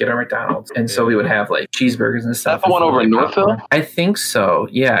we would get our McDonald's. And so we would have like cheeseburgers and stuff. That the one over in Northville? I think so.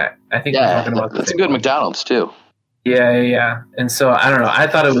 Yeah. I think we're talking about that's a good McDonald's too. Yeah. And so I don't know. I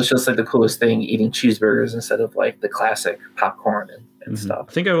thought it was just like the coolest thing, eating cheeseburgers instead of like the classic popcorn and stuff.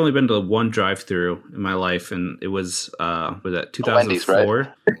 I think I've only been to one drive-through in my life, and it was that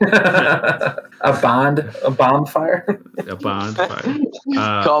 2004? A bonfire? A bonfire.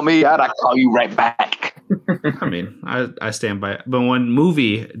 Call me out, I call you right back. I mean, I stand by it. But one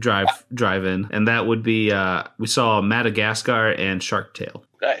movie drive-in, and that would be we saw Madagascar and Shark Tale.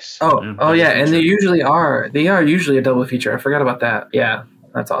 Nice. Oh yeah, and they are usually a double feature. I forgot about that. Yeah,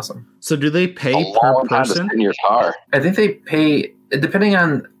 that's awesome. So do they pay per person in your car? I think they pay depending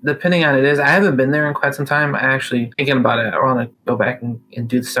on it is. I haven't been there in quite some time. I actually thinking about it. I want to go back and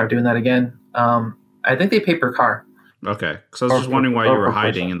start doing that again. I think they pay per car. Okay, because I was just wondering why you were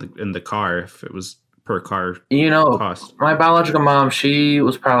hiding in the car if it was per car. Cost. My biological mom, she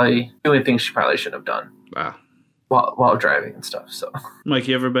was probably doing things she probably shouldn't have done. Wow. While driving and stuff. So, Mike,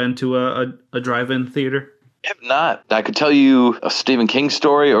 you ever been to a drive-in theater? I have not. I could tell you a Stephen King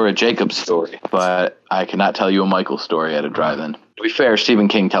story or a Jacob story, but I cannot tell you a Michael story at a drive-in. To be fair, Stephen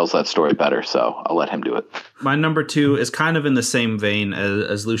King tells that story better, so I'll let him do it. My number 2 is kind of in the same vein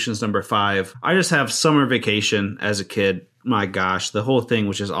as Lucian's number 5. I just have summer vacation as a kid. My gosh, the whole thing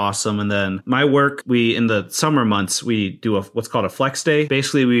was just awesome. And then my work, in the summer months, we do what's called a flex day.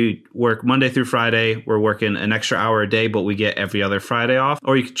 Basically, we work Monday through Friday. We're working an extra hour a day, but we get every other Friday off.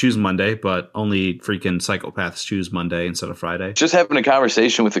 Or you could choose Monday, but only freaking psychopaths choose Monday instead of Friday. Just having a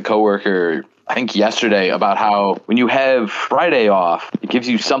conversation with a coworker, I think yesterday, about how when you have Friday off, it gives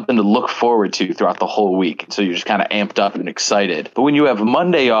you something to look forward to throughout the whole week. So you're just kind of amped up and excited. But when you have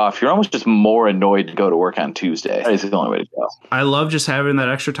Monday off, you're almost just more annoyed to go to work on Tuesday. That is the only way to go. I love just having that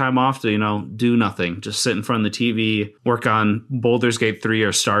extra time off to, do nothing. Just sit in front of the TV, work on Baldur's Gate 3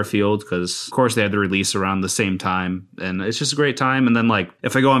 or Starfield, because, of course, they had the release around the same time. And it's just a great time. And then,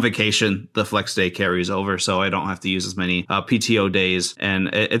 if I go on vacation, the flex day carries over, so I don't have to use as many PTO days. And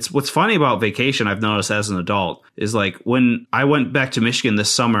it's what's funny about vacation, I've noticed as an adult, is when I went back to Michigan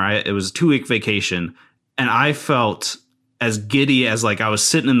this summer, it was a 2-week vacation, and I felt as giddy as I was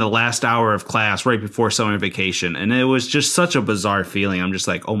sitting in the last hour of class right before summer vacation. And it was just such a bizarre feeling. I'm just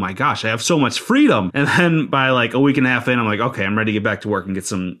oh my gosh, I have so much freedom. And then by a week and a half in, I'm okay, I'm ready to get back to work and get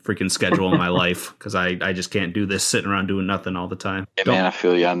some freaking schedule in my life, because I just can't do this sitting around doing nothing all the time. Yeah, man, I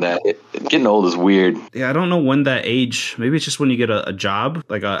feel you on that. Getting old is weird. Yeah, I don't know when that age, maybe it's just when you get a job,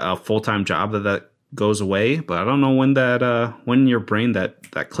 a full-time job that goes away, but I don't know when when in your brain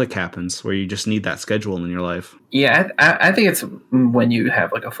that click happens where you just need that schedule in your life. Yeah, I think it's when you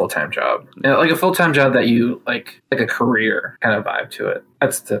have a full-time job, a full-time job that you like a career kind of vibe to it.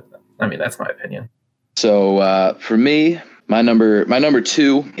 That's my opinion. So for me, my number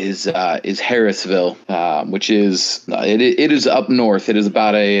 2 is Harrisville, which is it is up north. It is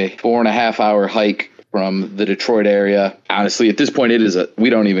about a 4.5 hour hike from the Detroit area. Honestly, at this point, we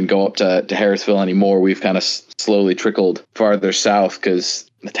don't even go up to Harrisville anymore. We've kind of slowly trickled farther south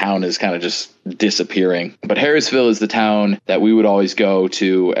because the town is kind of just disappearing. But Harrisville is the town that we would always go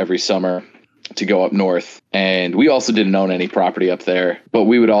to every summer to go up north. And we also didn't own any property up there, but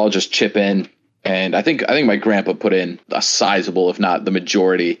we would all just chip in. And I think my grandpa put in a sizable, if not the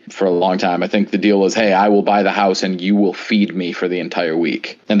majority, for a long time. I think the deal was, hey, I will buy the house and you will feed me for the entire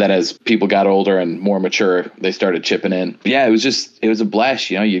week. And then as people got older and more mature, they started chipping in. But yeah, it was a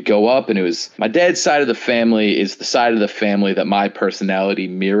blast. You go up, and it was my dad's side of the family is the side of the family that my personality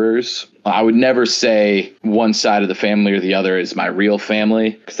mirrors. I would never say one side of the family or the other is my real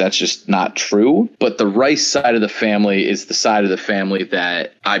family, because that's just not true. But the Rice side of the family is the side of the family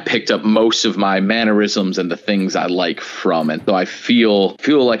that I picked up most of my mannerisms and the things I like from. And so I feel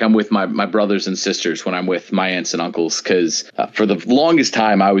like I'm with my brothers and sisters when I'm with my aunts and uncles, because for the longest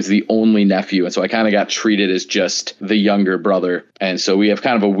time I was the only nephew. And so I kind of got treated as just the younger brother. And so we have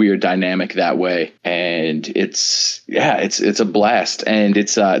kind of a weird dynamic that way. And it's a blast. And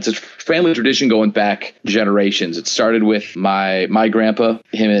it's a family tradition going back generations. It started with my grandpa.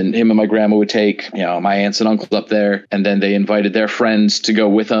 Him and my grandma would take my aunts and uncles up there, and then they invited their friends to go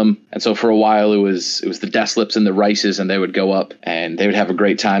with them. And so for a while it was the Deslips and the Rices, and they would go up and they would have a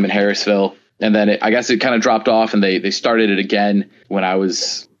great time in Harrisville. And then I guess it kind of dropped off, and they started it again when I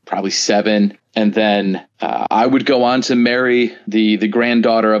was probably 7. And then I would go on to marry the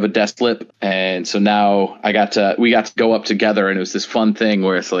granddaughter of a Deslip. And so now we got to go up together, and it was this fun thing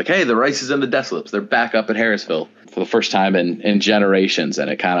where it's hey, the Rices and the Deslips, they're back up at Harrisville for the first time in generations.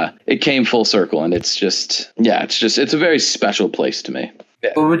 And it came full circle, and it's a very special place to me. Yeah.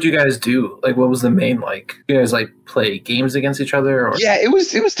 What would you guys do? What was the main You guys play games against each other? Or? Yeah, it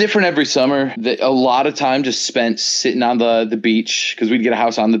was different every summer. A lot of time just spent sitting on the beach, because we'd get a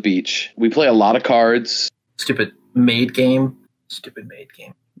house on the beach. We play a lot of cards. Stupid maid game.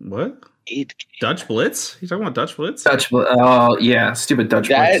 What? Dutch Blitz? You talking about Dutch Blitz? Oh, yeah. Stupid Dutch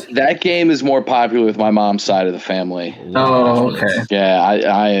Blitz. That game is more popular with my mom's side of the family. Oh, okay. Yeah,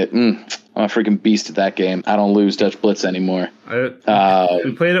 I'm a freaking beast at that game. I don't lose Dutch Blitz anymore.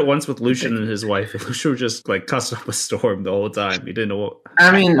 We played it once with Lucian and his wife. Lucian was just cussing up a storm the whole time. He didn't know what.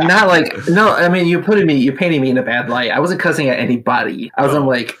 I mean, you painted me in a bad light. I wasn't cussing at anybody. I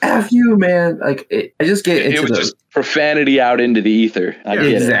was F you, man. I just get into just profanity out into the ether.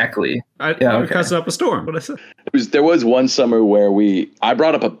 Exactly. I cussed up a storm. What I said. There was one summer where I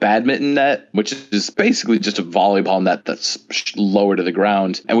brought up a badminton net, which is basically just a volleyball net that's lower to the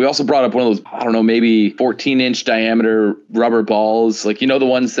ground. And we also brought up one of those, I don't know, maybe 14-inch diameter rubber balls. The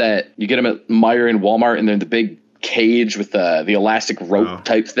ones that you get them at Meijer and Walmart, and they're the big cage with the elastic rope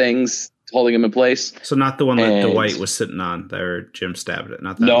type things holding them in place. So not the one that Dwight was sitting on there, Jim stabbed it.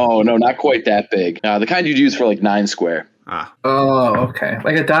 Not that No, not quite that big. The kind you'd use for 9 square. Ah. Oh, okay.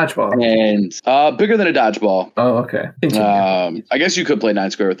 Like a dodgeball. And bigger than a dodgeball. Oh, okay. I guess you could play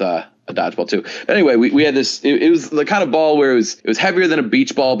 9 square with a dodgeball too. But anyway, we had this. It was the kind of ball where it was heavier than a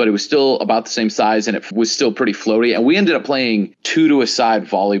beach ball, but it was still about the same size, and it was still pretty floaty. And we ended up playing 2-to-a-side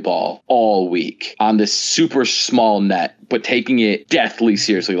volleyball all week on this super small net, but taking it deathly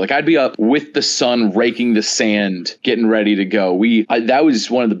seriously. Like I'd be up with the sun, raking the sand, getting ready to go. That was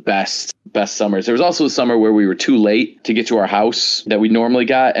one of the best summers. There was also a summer where we were too late to get to our house that we normally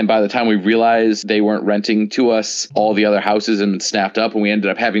got, and by the time we realized they weren't renting to us, all the other houses had been snapped up, and we ended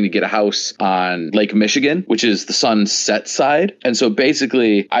up having to get a house on Lake Michigan, which is the sunset side. And so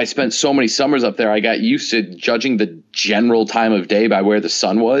basically I spent so many summers up there, I got used to judging the general time of day by where the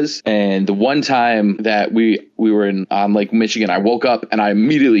sun was. And the one time that we were on Lake Michigan, I woke up and I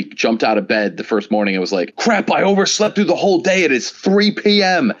immediately jumped out of bed the first morning. It was like, crap, I overslept through the whole day. It is 3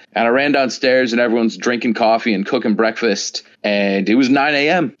 p.m. And I ran downstairs and everyone's drinking coffee and cooking breakfast. And it was 9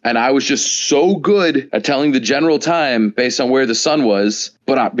 a.m. And I was just so good at telling the general time based on where the sun was.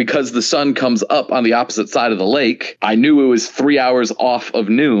 But because the sun comes up on the opposite side of the lake, I knew it was 3 hours off of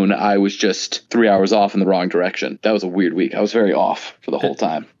noon. I was just 3 hours off in the wrong direction. That was a weird week. I was very off for the whole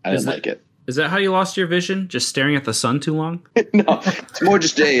time. I didn't like it. Is that how you lost your vision? Just staring at the sun too long? No, it's more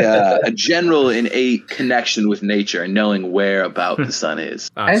just a general innate connection with nature and knowing where about the sun is.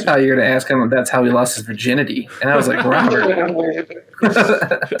 I thought you were going to ask him if that's how he lost his virginity. And I was like, Robert.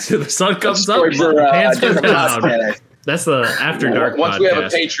 So the sun comes up, hands go down. That's the After Dark Once podcast. we have a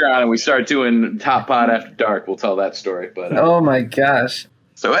Patreon and we start doing Top Pod After Dark, we'll tell that story. But oh my gosh.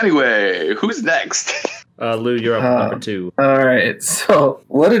 So anyway, who's next? Lou, you're up number 2. All right. So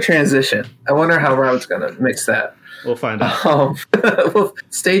what a transition. I wonder how Robert's going to mix that. We'll find out. Well,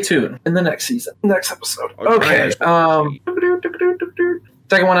 stay tuned in the next episode. Okay.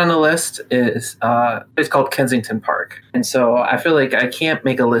 Second one on the list is it's called Kensington Park. And so I feel like I can't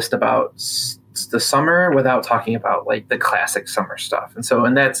make a list about the summer without talking about like the classic summer stuff. And so,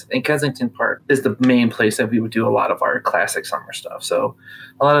 and Kensington Park is the main place that we would do a lot of our classic summer stuff. So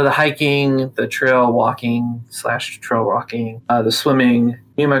a lot of the hiking, the trail walking / trail walking, the swimming.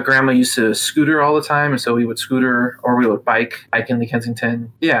 Me and my grandma used to scooter all the time. And so we would scooter or we would bike into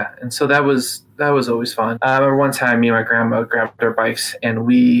Kensington. Yeah. And so that was always fun. I remember one time me and my grandma grabbed our bikes and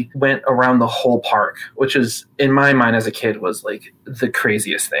we went around the whole park, which is in my mind as a kid was like the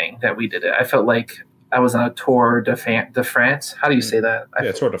craziest thing that we did. I felt like I was on a Tour de France. How do you say that?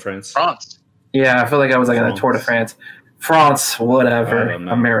 Tour de France. France. Yeah, I feel like I was like on a Tour de France. France, whatever,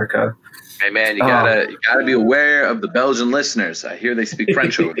 America. Hey man, you gotta be aware of the Belgian listeners. I hear they speak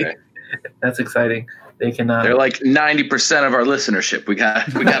French over there. That's exciting. They can. They're like 90% of our listenership. We got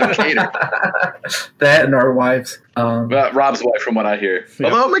to cater. That and our wives. Rob's wife, from what I hear.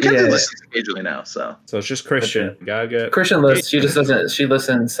 Yeah. Although Mackenzie listens occasionally now. So it's just Christian. Gotta get Christian listens. She just doesn't. She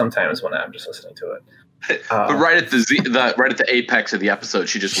listens sometimes when I'm just listening to it. But right at the apex of the episode,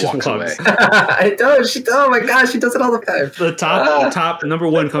 she just walks away. It does. Oh my gosh, she does it all the time. The top number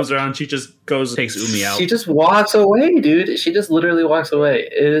 1 comes around. She just takes Umi out. She just walks away, dude. She just literally walks away.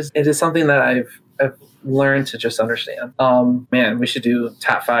 It is something that I've learned to just understand. Man, we should do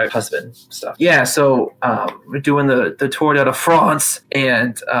top 5 husband stuff. Yeah, so we're doing the Tour de France,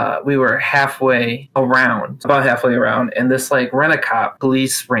 and we were about halfway around, and this like rent-a-cop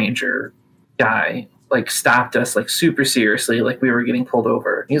police ranger guy like stopped us like super seriously, like we were getting pulled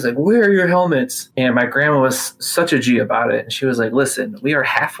over. He was like, "Where are your helmets?" And my grandma was such a G about it, and she was like, "Listen, we are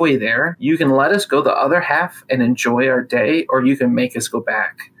halfway there. You can let us go the other half and enjoy our day, or you can make us go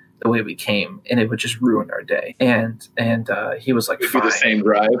back the way we came, and it would just ruin our day." And he was like, "Fine." The same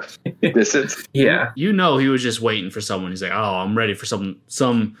drive distance. Yeah, he was just waiting for someone. He's like, "Oh, I'm ready for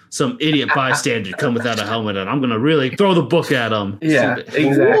some idiot bystander to come without a helmet, and I'm gonna really throw the book at him." Yeah,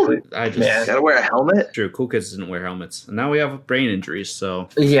 exactly. I just gotta wear a helmet. True, cool kids didn't wear helmets, and now we have brain injuries. So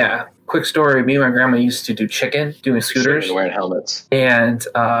yeah. Quick story, me and my grandma used to do doing scooters. Wearing helmets. And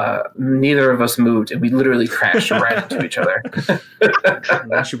neither of us moved, and we literally crashed right into each other.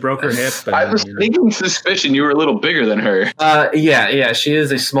 She broke her hip. I was thinking suspicion you were a little bigger than her. Yeah. She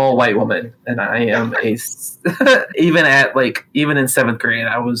is a small white woman, and I am even in 7th grade,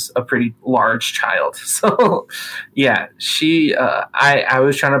 I was a pretty large child. So, yeah, I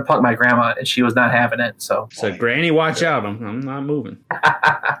was trying to punk my grandma, and she was not having it. So, Granny, watch out! I'm not moving.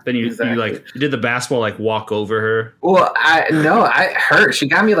 Then you did the basketball walk over her. Well, I hurt. She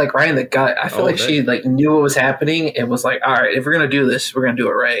got me right in the gut. I feel she knew what was happening. It was like, all right, if we're gonna do this, we're gonna do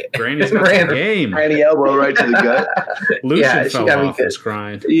it right. Granny's got the game. Granny elbow right to the gut. Lucian fell off. Was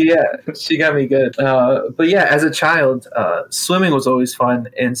crying. Yeah, she got me good. But yeah, as a child, swimming was always fun,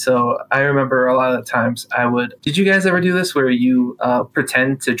 and so I remember a lot of the times I would. Did you guys ever do this where you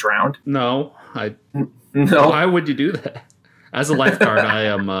pretend to drown? No, No. Why would you do that? As a lifeguard, I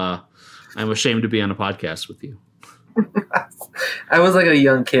am I'm ashamed to be on a podcast with you. I was like a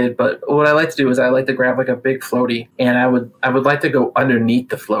young kid, but what I like to do is I like to grab like a big floaty, and I would like to go underneath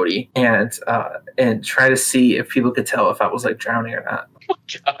the floaty and try to see if people could tell if I was like drowning or not. Oh,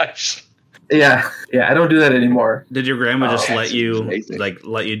 gosh. Yeah. I don't do that anymore. Did your grandma just let you amazing.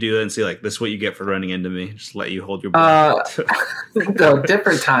 let you do it and see like this is what you get for running into me? Just let you hold your breath. No,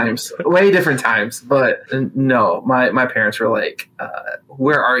 different times, way different times. But no, my parents were like,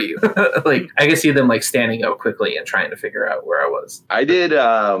 "Where are you?" Like I could see them like standing up quickly and trying to figure out where I was. I did.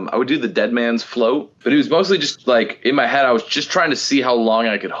 I would do the dead man's float, but it was mostly just like in my head. I was just trying to see how long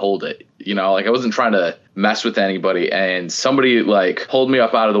I could hold it. You know, like I wasn't trying to mess with anybody. And somebody like pulled me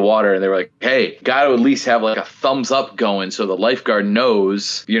up out of the water, and they were like, "Hey, got to at least have like a thumbs up going so the lifeguard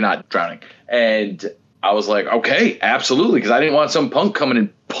knows you're not drowning." And I was like, "Okay, absolutely," because I didn't want some punk coming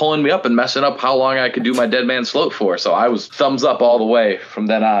and pulling me up and messing up how long I could do my dead man's float for. So I was thumbs up all the way from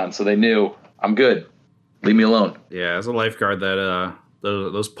then on. So they knew I'm good. Leave me alone. Yeah, as a lifeguard, that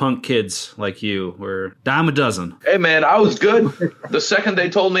those punk kids like you were dime a dozen. Hey, man, I was good. The second they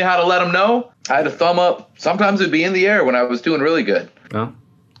told me how to let them know, I had a thumb up. Sometimes it'd be in the air when I was doing really good. Well,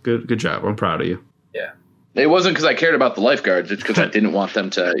 good job. I'm proud of you. Yeah. It wasn't because I cared about the lifeguards. It's because I didn't want them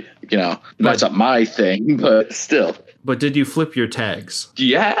to, mess up my thing, but still. But did you flip your tags?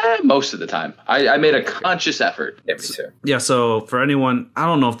 Yeah, most of the time. I made a conscious effort. Yeah, me too. Yeah, so for anyone, I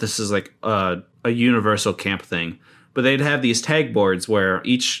don't know if this is like a universal camp thing, but they'd have these tag boards where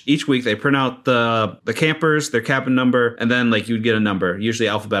each week they print out the campers, their cabin number, and then like you'd get a number, usually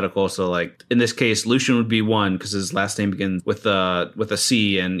alphabetical. So like in this case, Lucian would be 1 because his last name begins with a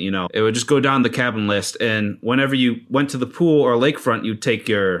C, and it would just go down the cabin list. And whenever you went to the pool or lakefront, you'd take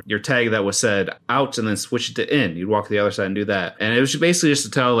your tag that was said out and then switch it to in. You'd walk to the other side and do that. And it was basically just to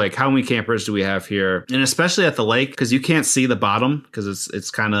tell like how many campers do we have here, and especially at the lake because you can't see the bottom because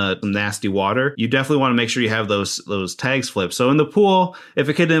it's kind of some nasty water. You definitely want to make sure you have those tags flipped. So in the pool, if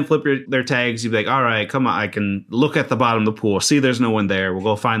a kid didn't flip their tags, you'd be like, all right, come on, I can look at the bottom of the pool, see there's no one there. We'll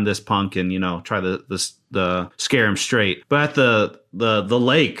go find this punk and try the scare him straight. But at the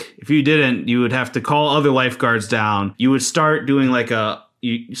lake, if you didn't, you would have to call other lifeguards down. You would start doing like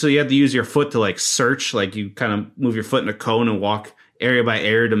so you have to use your foot to like search, like you kind of move your foot in a cone and walk area by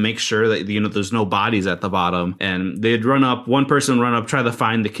area to make sure that there's no bodies at the bottom. And they'd one person would run up, try to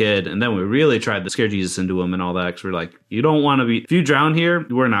find the kid, and then we really tried to scare Jesus into him and all that, because we're like, you don't want to be, if you drown here,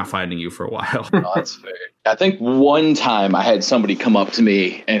 we're not finding you for a while. Oh, that's fair. I think one time I had somebody come up to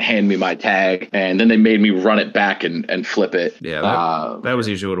me and hand me my tag, and then they made me run it back and flip it. Yeah, that was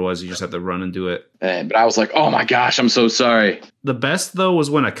usually what it was. You just have to run and do it. But I was like, oh my gosh, I'm so sorry. The best, though, was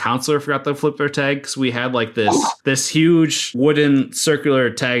when a counselor forgot to flip their tag, because we had like this huge wooden circular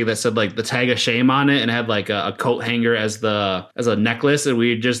tag that said like the tag of shame on it, and had like a coat hanger as a necklace, and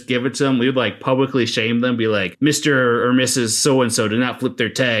we'd just give it to them. We would like publicly shame them, be like, Mr. or Mrs. So-and-so did not flip their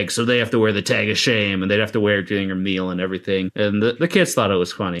tag, so they have to wear the tag of shame, and they'd have to wear it during their meal and everything. And the kids thought it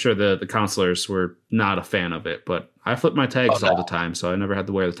was funny. Sure, the counselors were not a fan of it, but I flipped my tags all the time, so I never had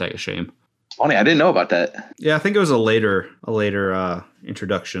to wear the tag of shame. Funny, I didn't know about that. Yeah, I think it was a later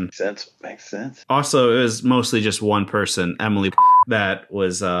introduction. Makes sense. Also, it was mostly just one person, Emily, that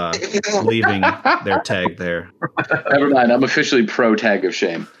was leaving their tag there. Never mind, I'm officially pro tag of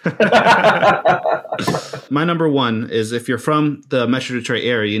shame. My number 1 is, if you're from the Metro Detroit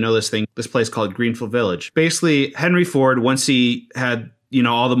area, you know this place called Greenfield Village. Basically, Henry Ford, once he had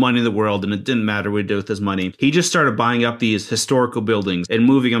all the money in the world, and it didn't matter what he did with his money, he just started buying up these historical buildings and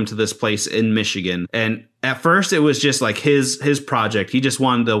moving them to this place in Michigan. And at first, it was just like his project. He just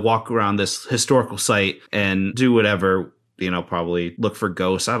wanted to walk around this historical site and do whatever, probably look for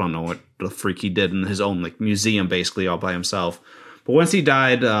ghosts. I don't know what the freak he did in his own like museum, basically all by himself. But once he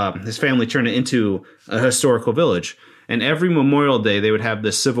died, his family turned it into a historical village. And every Memorial Day, they would have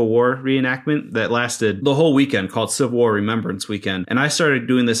this Civil War reenactment that lasted the whole weekend, called Civil War Remembrance Weekend. And I started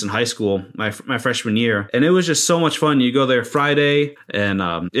doing this in high school, my freshman year. And it was just so much fun. You go there Friday, and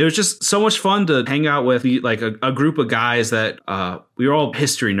it was just so much fun to hang out with like a group of guys that we were all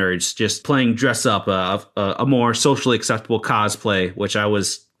history nerds, just playing dress up, a more socially acceptable cosplay, which I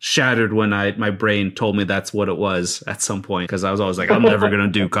was shattered when my brain told me that's what it was at some point, because I was always like, I'm never gonna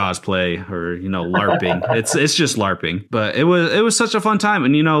do cosplay or LARPing. It's just LARPing. But it was such a fun time,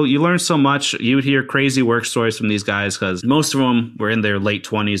 and you learn so much. You would hear crazy work stories from these guys, because most of them were in their late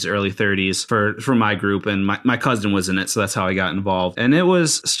 20s, early 30s for my group, and my cousin was in it, so that's how I got involved. And it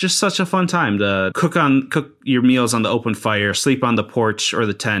was just such a fun time to cook your meals on the open fire, sleep on the porch or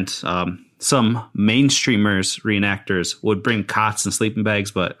the tent. Some mainstreamers, reenactors, would bring cots and sleeping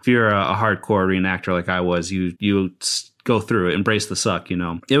bags, but if you're a hardcore reenactor like I was, you go through it, embrace the suck, you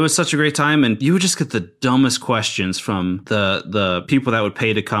know. It was such a great time, and you would just get the dumbest questions from the people that would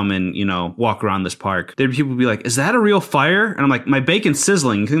pay to come and, you know, walk around this park. There'd be people be like, is that a real fire? And I'm like, my bacon's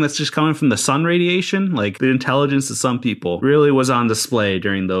sizzling. You think that's just coming from the sun radiation? Like, the intelligence of some people really was on display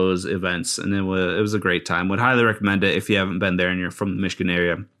during those events, and it was a great time. Would highly recommend it if you haven't been there and you're from the Michigan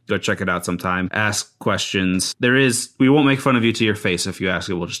area. Go check it out sometime. Ask questions. We won't make fun of you to your face if you ask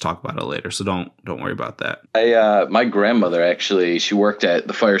it. We'll just talk about it later. So don't worry about that. My grandmother, actually, she worked at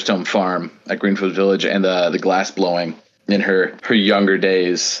the Firestone Farm at Greenfield Village and the glass blowing in her younger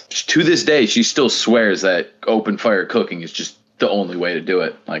days. To this day, she still swears that open fire cooking is just the only way to do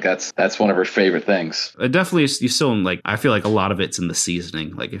it. Like, that's one of her favorite things. It definitely, you still, like, I feel like a lot of it's in the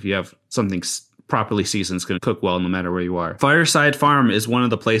seasoning. Like, if you have something properly seasoned, it's going to cook well no matter where you are. Fireside Farm is one of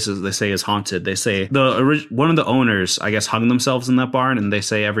the places they say is haunted. They say one of the owners, I guess, hung themselves in that barn, and they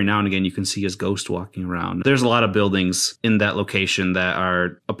say every now and again you can see his ghost walking around. There's a lot of buildings in that location that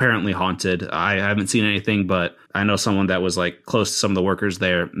are apparently haunted. I haven't seen anything, but I know someone that was like close to some of the workers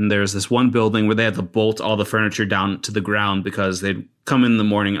there. And there's this one building where they had to bolt all the furniture down to the ground because they'd come in the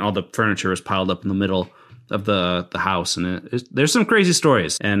morning and all the furniture was piled up in the middle of the house, and there's some crazy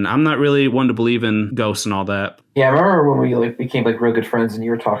stories, and I'm not really one to believe in ghosts and all that. Yeah, I remember when we like became like real good friends, and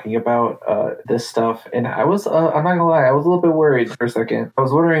you were talking about this stuff, and I was I'm not gonna lie, I was a little bit worried for a second. I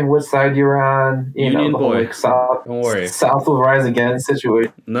was wondering which side you were on. Union know, the boy. whole, like, South, Don't worry. South will rise again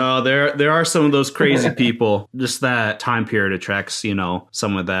situation. No, there are some of those crazy people. Just that time period attracts, you know,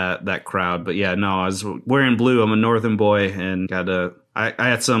 some of that crowd. But yeah, no, I was wearing blue. I'm a northern boy, and I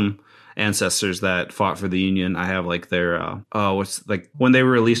had some ancestors that fought for the Union. I have like their what's like when they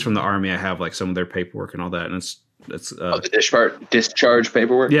were released from the army, I have like some of their paperwork and all that, and it's the discharge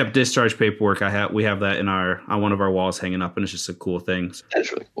paperwork. Yeah, discharge paperwork. We have that on one of our walls hanging up, and it's just a cool thing.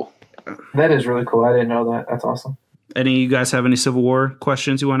 That's really cool. That is really cool. I didn't know that. That's awesome. Any of you guys have any Civil War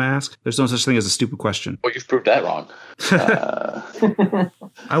questions you want to ask? There's no such thing as a stupid question. Well, you've proved that wrong.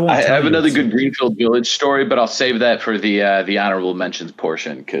 I have another good Greenfield Village story, but I'll save that for the honorable mentions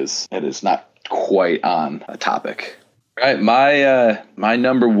portion because it is not quite on a topic. All right, my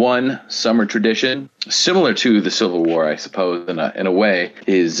number one summer tradition, similar to the Civil War, I suppose, in a way,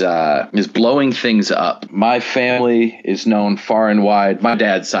 is blowing things up. My family is known far and wide. My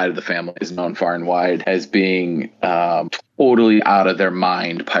dad's side of the family is known far and wide as being totally out of their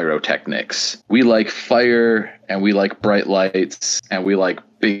mind pyrotechnics. We like fire, and we like bright lights, and we like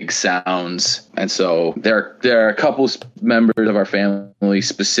big sounds. And so there are a couple members of our family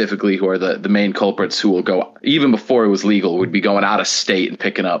specifically who are the main culprits who will go, even before it was legal, would be going out of state and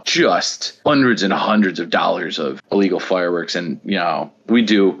picking up just hundreds and hundreds of dollars of illegal fireworks. And, you know, we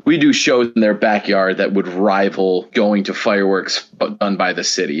do shows in their backyard that would rival going to fireworks done by the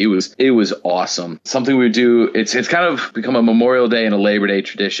city. It was awesome. Something we would do. It's kind of become a Memorial Day and a Labor Day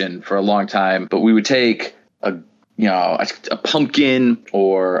tradition for a long time, but we would take a pumpkin,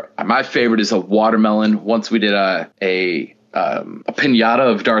 or my favorite is a watermelon. Once we did a piñata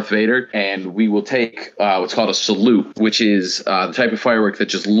of Darth Vader, and we will take what's called a salute, which is the type of firework that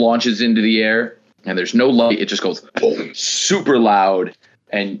just launches into the air, and there's no light. It just goes boom, super loud,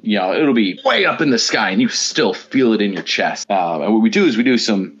 and you know it'll be way up in the sky, and you still feel it in your chest. And what we do is we do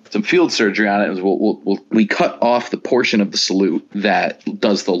some field surgery on it. We cut off the portion of the salute that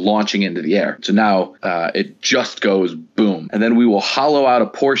does the launching into the air. So now it just goes boom. And then we will hollow out a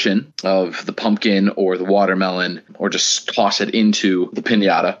portion of the pumpkin or the watermelon, or just toss it into the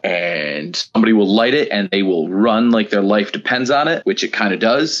piñata, and somebody will light it, and they will run like their life depends on it, which it kind of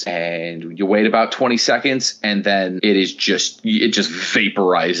does. And you wait about 20 seconds, and then it just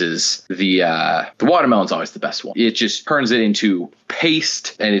vaporizes the watermelon's always the best one. It just turns it into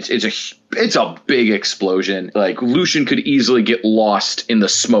paste, and it's a big explosion. Like, Lucian could easily get lost in the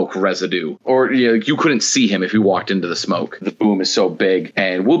smoke residue, or you couldn't see him if he walked into the smoke. The boom is so big,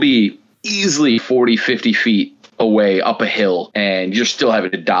 and we'll be easily 40-50 feet away up a hill, and you're still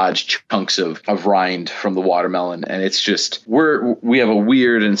having to dodge chunks of rind from the watermelon. And it's just we have a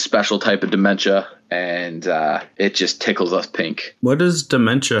weird and special type of dementia, and it just tickles us pink. What does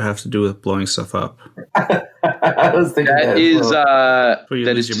dementia have to do with blowing stuff up? I was thinking that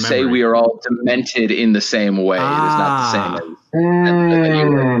is to say we are all demented in the same way. It is not the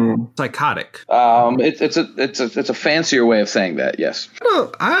same as psychotic. It's a fancier way of saying that. Yes.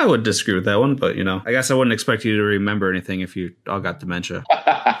 Well, I would disagree with that one, but I guess I wouldn't expect you to remember anything if you all got dementia.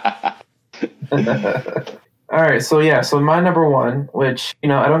 All right, so my number one, which I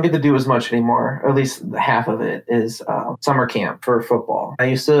don't get to do as much anymore, or at least half of it, is summer camp for football. I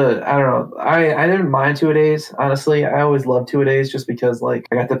used to, I don't know, I didn't mind 2-a-days, honestly. I always loved 2-a-days just because I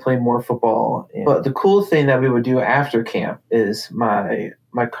got to play more football. But the cool thing that we would do after camp is my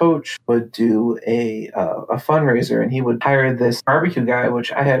coach would do a fundraiser, and he would hire this barbecue guy,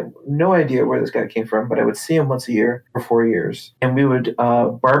 which I had no idea where this guy came from, but I would see him once a year for 4 years, and we would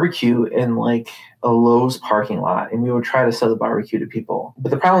barbecue in a Lowe's parking lot, and we would try to sell the barbecue to people. But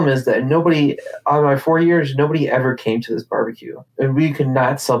the problem is that nobody, on my 4 years, nobody ever came to this barbecue, and we could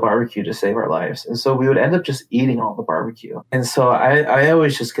not sell barbecue to save our lives, and so we would end up just eating all the barbecue. And so I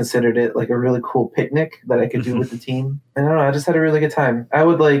always just considered it like a really cool picnic that I could do with the team. And I don't know, I just had a really good time. I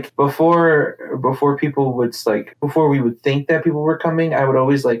would before people would before we would think that people were coming, I would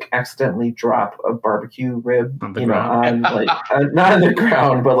always accidentally drop a barbecue rib on not on the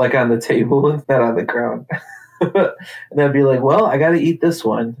ground, but on the table instead on the ground. And I'd be like, well, I got to eat this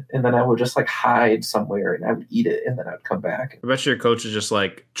one. And then I would just hide somewhere and I would eat it and then I'd come back. I bet your coach is just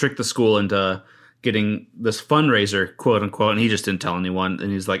trick the school into getting this fundraiser, quote unquote, and he just didn't tell anyone.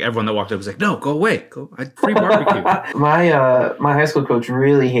 And he's everyone that walked up was like, no, go away. Free barbecue. My high school coach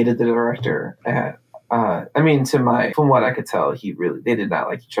really hated the director at from what I could tell, they did not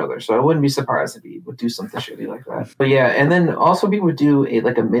like each other. So I wouldn't be surprised if he would do something shitty like that. But yeah, and then also we would do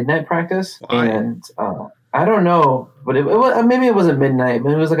a midnight practice. Why? And I don't know, but maybe it wasn't midnight.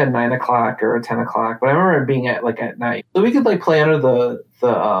 Maybe it was a 9 o'clock or a 10 o'clock. But I remember it being at night, so we could play under the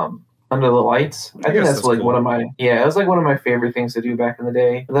lights. I think that's cool. One of my it was one of my favorite things to do back in the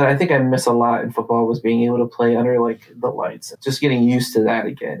day. That I think I miss a lot in football was being able to play under the lights. Just getting used to that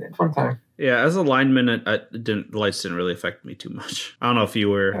again. It's fun time. Yeah, as a lineman, the lights didn't really affect me too much. I don't know if you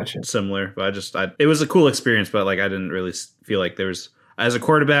were similar, but it was a cool experience, but I didn't really feel like there was. As a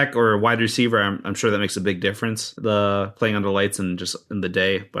quarterback or a wide receiver, I'm sure that makes a big difference, the playing under lights and just in the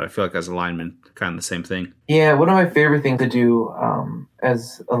day. But I feel like as a lineman, kind of the same thing. Yeah, one of my favorite things to do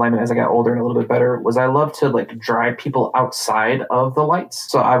as a lineman as I got older and a little bit better was I love to drive people outside of the lights.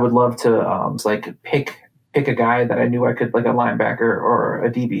 So I would love to pick a guy that I knew I could, a linebacker or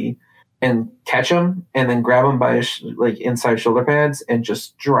a DB, and catch him and then grab him by his inside shoulder pads and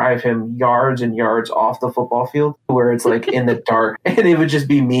just drive him yards and yards off the football field where it's in the dark, and it would just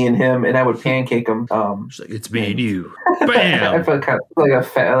be me and him, and I would pancake him. It's me and you. Bam! I felt kind of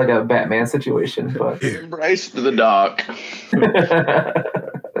like a Batman situation, but embrace the dark.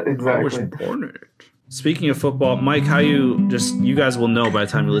 Exactly. Speaking of football, Mike, you guys will know by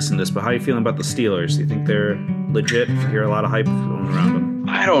the time you listen to this, but how are you feeling about the Steelers? Do you think they're legit? You hear a lot of hype going around them.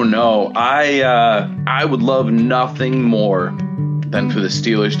 I don't know. I would love nothing more than for the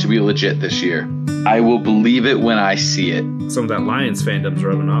Steelers to be legit this year. I will believe it when I see it. Some of that Lions fandom's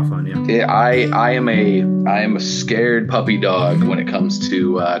rubbing off on you. Yeah, I am a scared puppy dog when it comes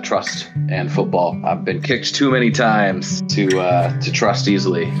to trust and football. I've been kicked too many times to trust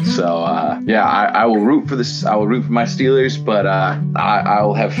easily. So I will root for this. I will root for my Steelers, but I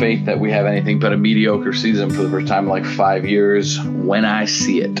will have faith that we have anything but a mediocre season for the first time in 5 years when I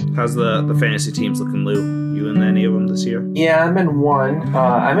see it. How's the fantasy teams looking, Lou? You in any of them this year? Yeah, I'm in one.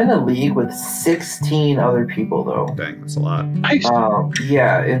 I'm in a league with 16 other people, though. Dang, that's a lot. Nice.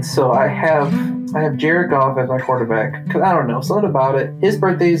 Yeah, and so I have Jared Goff as my quarterback, because I don't know, something about it. His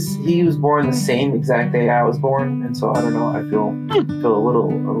birthday's, he was born the same exact day I was born, and so I don't know, I feel a little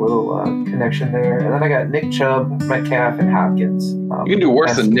connection there. And then I got Nick Chubb, Metcalf, and Hopkins. You can do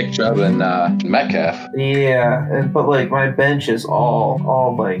worse than Nick Chubb and Metcalf. Yeah, but my bench is all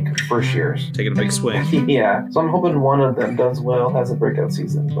first years. Taking a big swing. Yeah, so I'm hoping one of them does well, has a breakout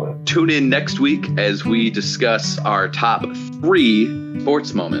season. But tune in next week as we discuss our top 3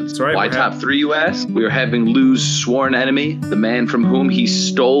 sports moments. That's right. Why top 3, you ask? We are having Lou's sworn enemy, the man from whom he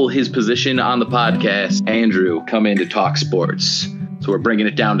stole his position on the podcast, Andrew, come in to talk sports. So we're bringing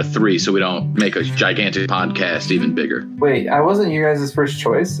it down to 3 so we don't make a gigantic podcast even bigger. Wait, I wasn't you guys' first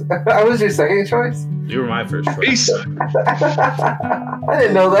choice? I was your second choice? You were my first choice. Peace. I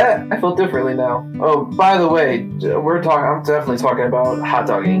didn't know that. I feel differently now. Oh, by the way, I'm definitely talking about hot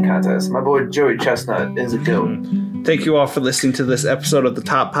dog eating contest. My boy Joey Chestnut is a goat. Thank you all for listening to this episode of the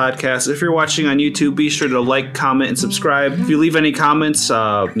Top Podcast. If you're watching on YouTube, be sure to like, comment, and subscribe. If you leave any comments,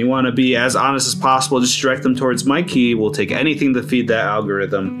 you want to be as honest as possible, just direct them towards Mike. He will take anything to feed that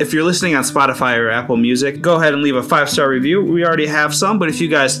algorithm. If you're listening on Spotify or Apple Music, go ahead and leave a 5-star review. We already have some, but if you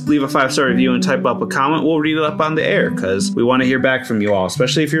guys leave a 5-star review and type up a comment, we'll read it up on the air because we want to hear back from you all,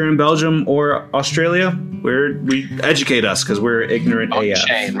 especially if you're in Belgium or Australia. We educate us because we're ignorant AF.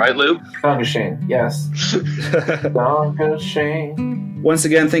 Shane, right, Lou? Shane, yes. dark of shame. Once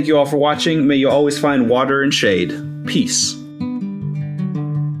again, thank you all for watching. May you always find water and shade. Peace.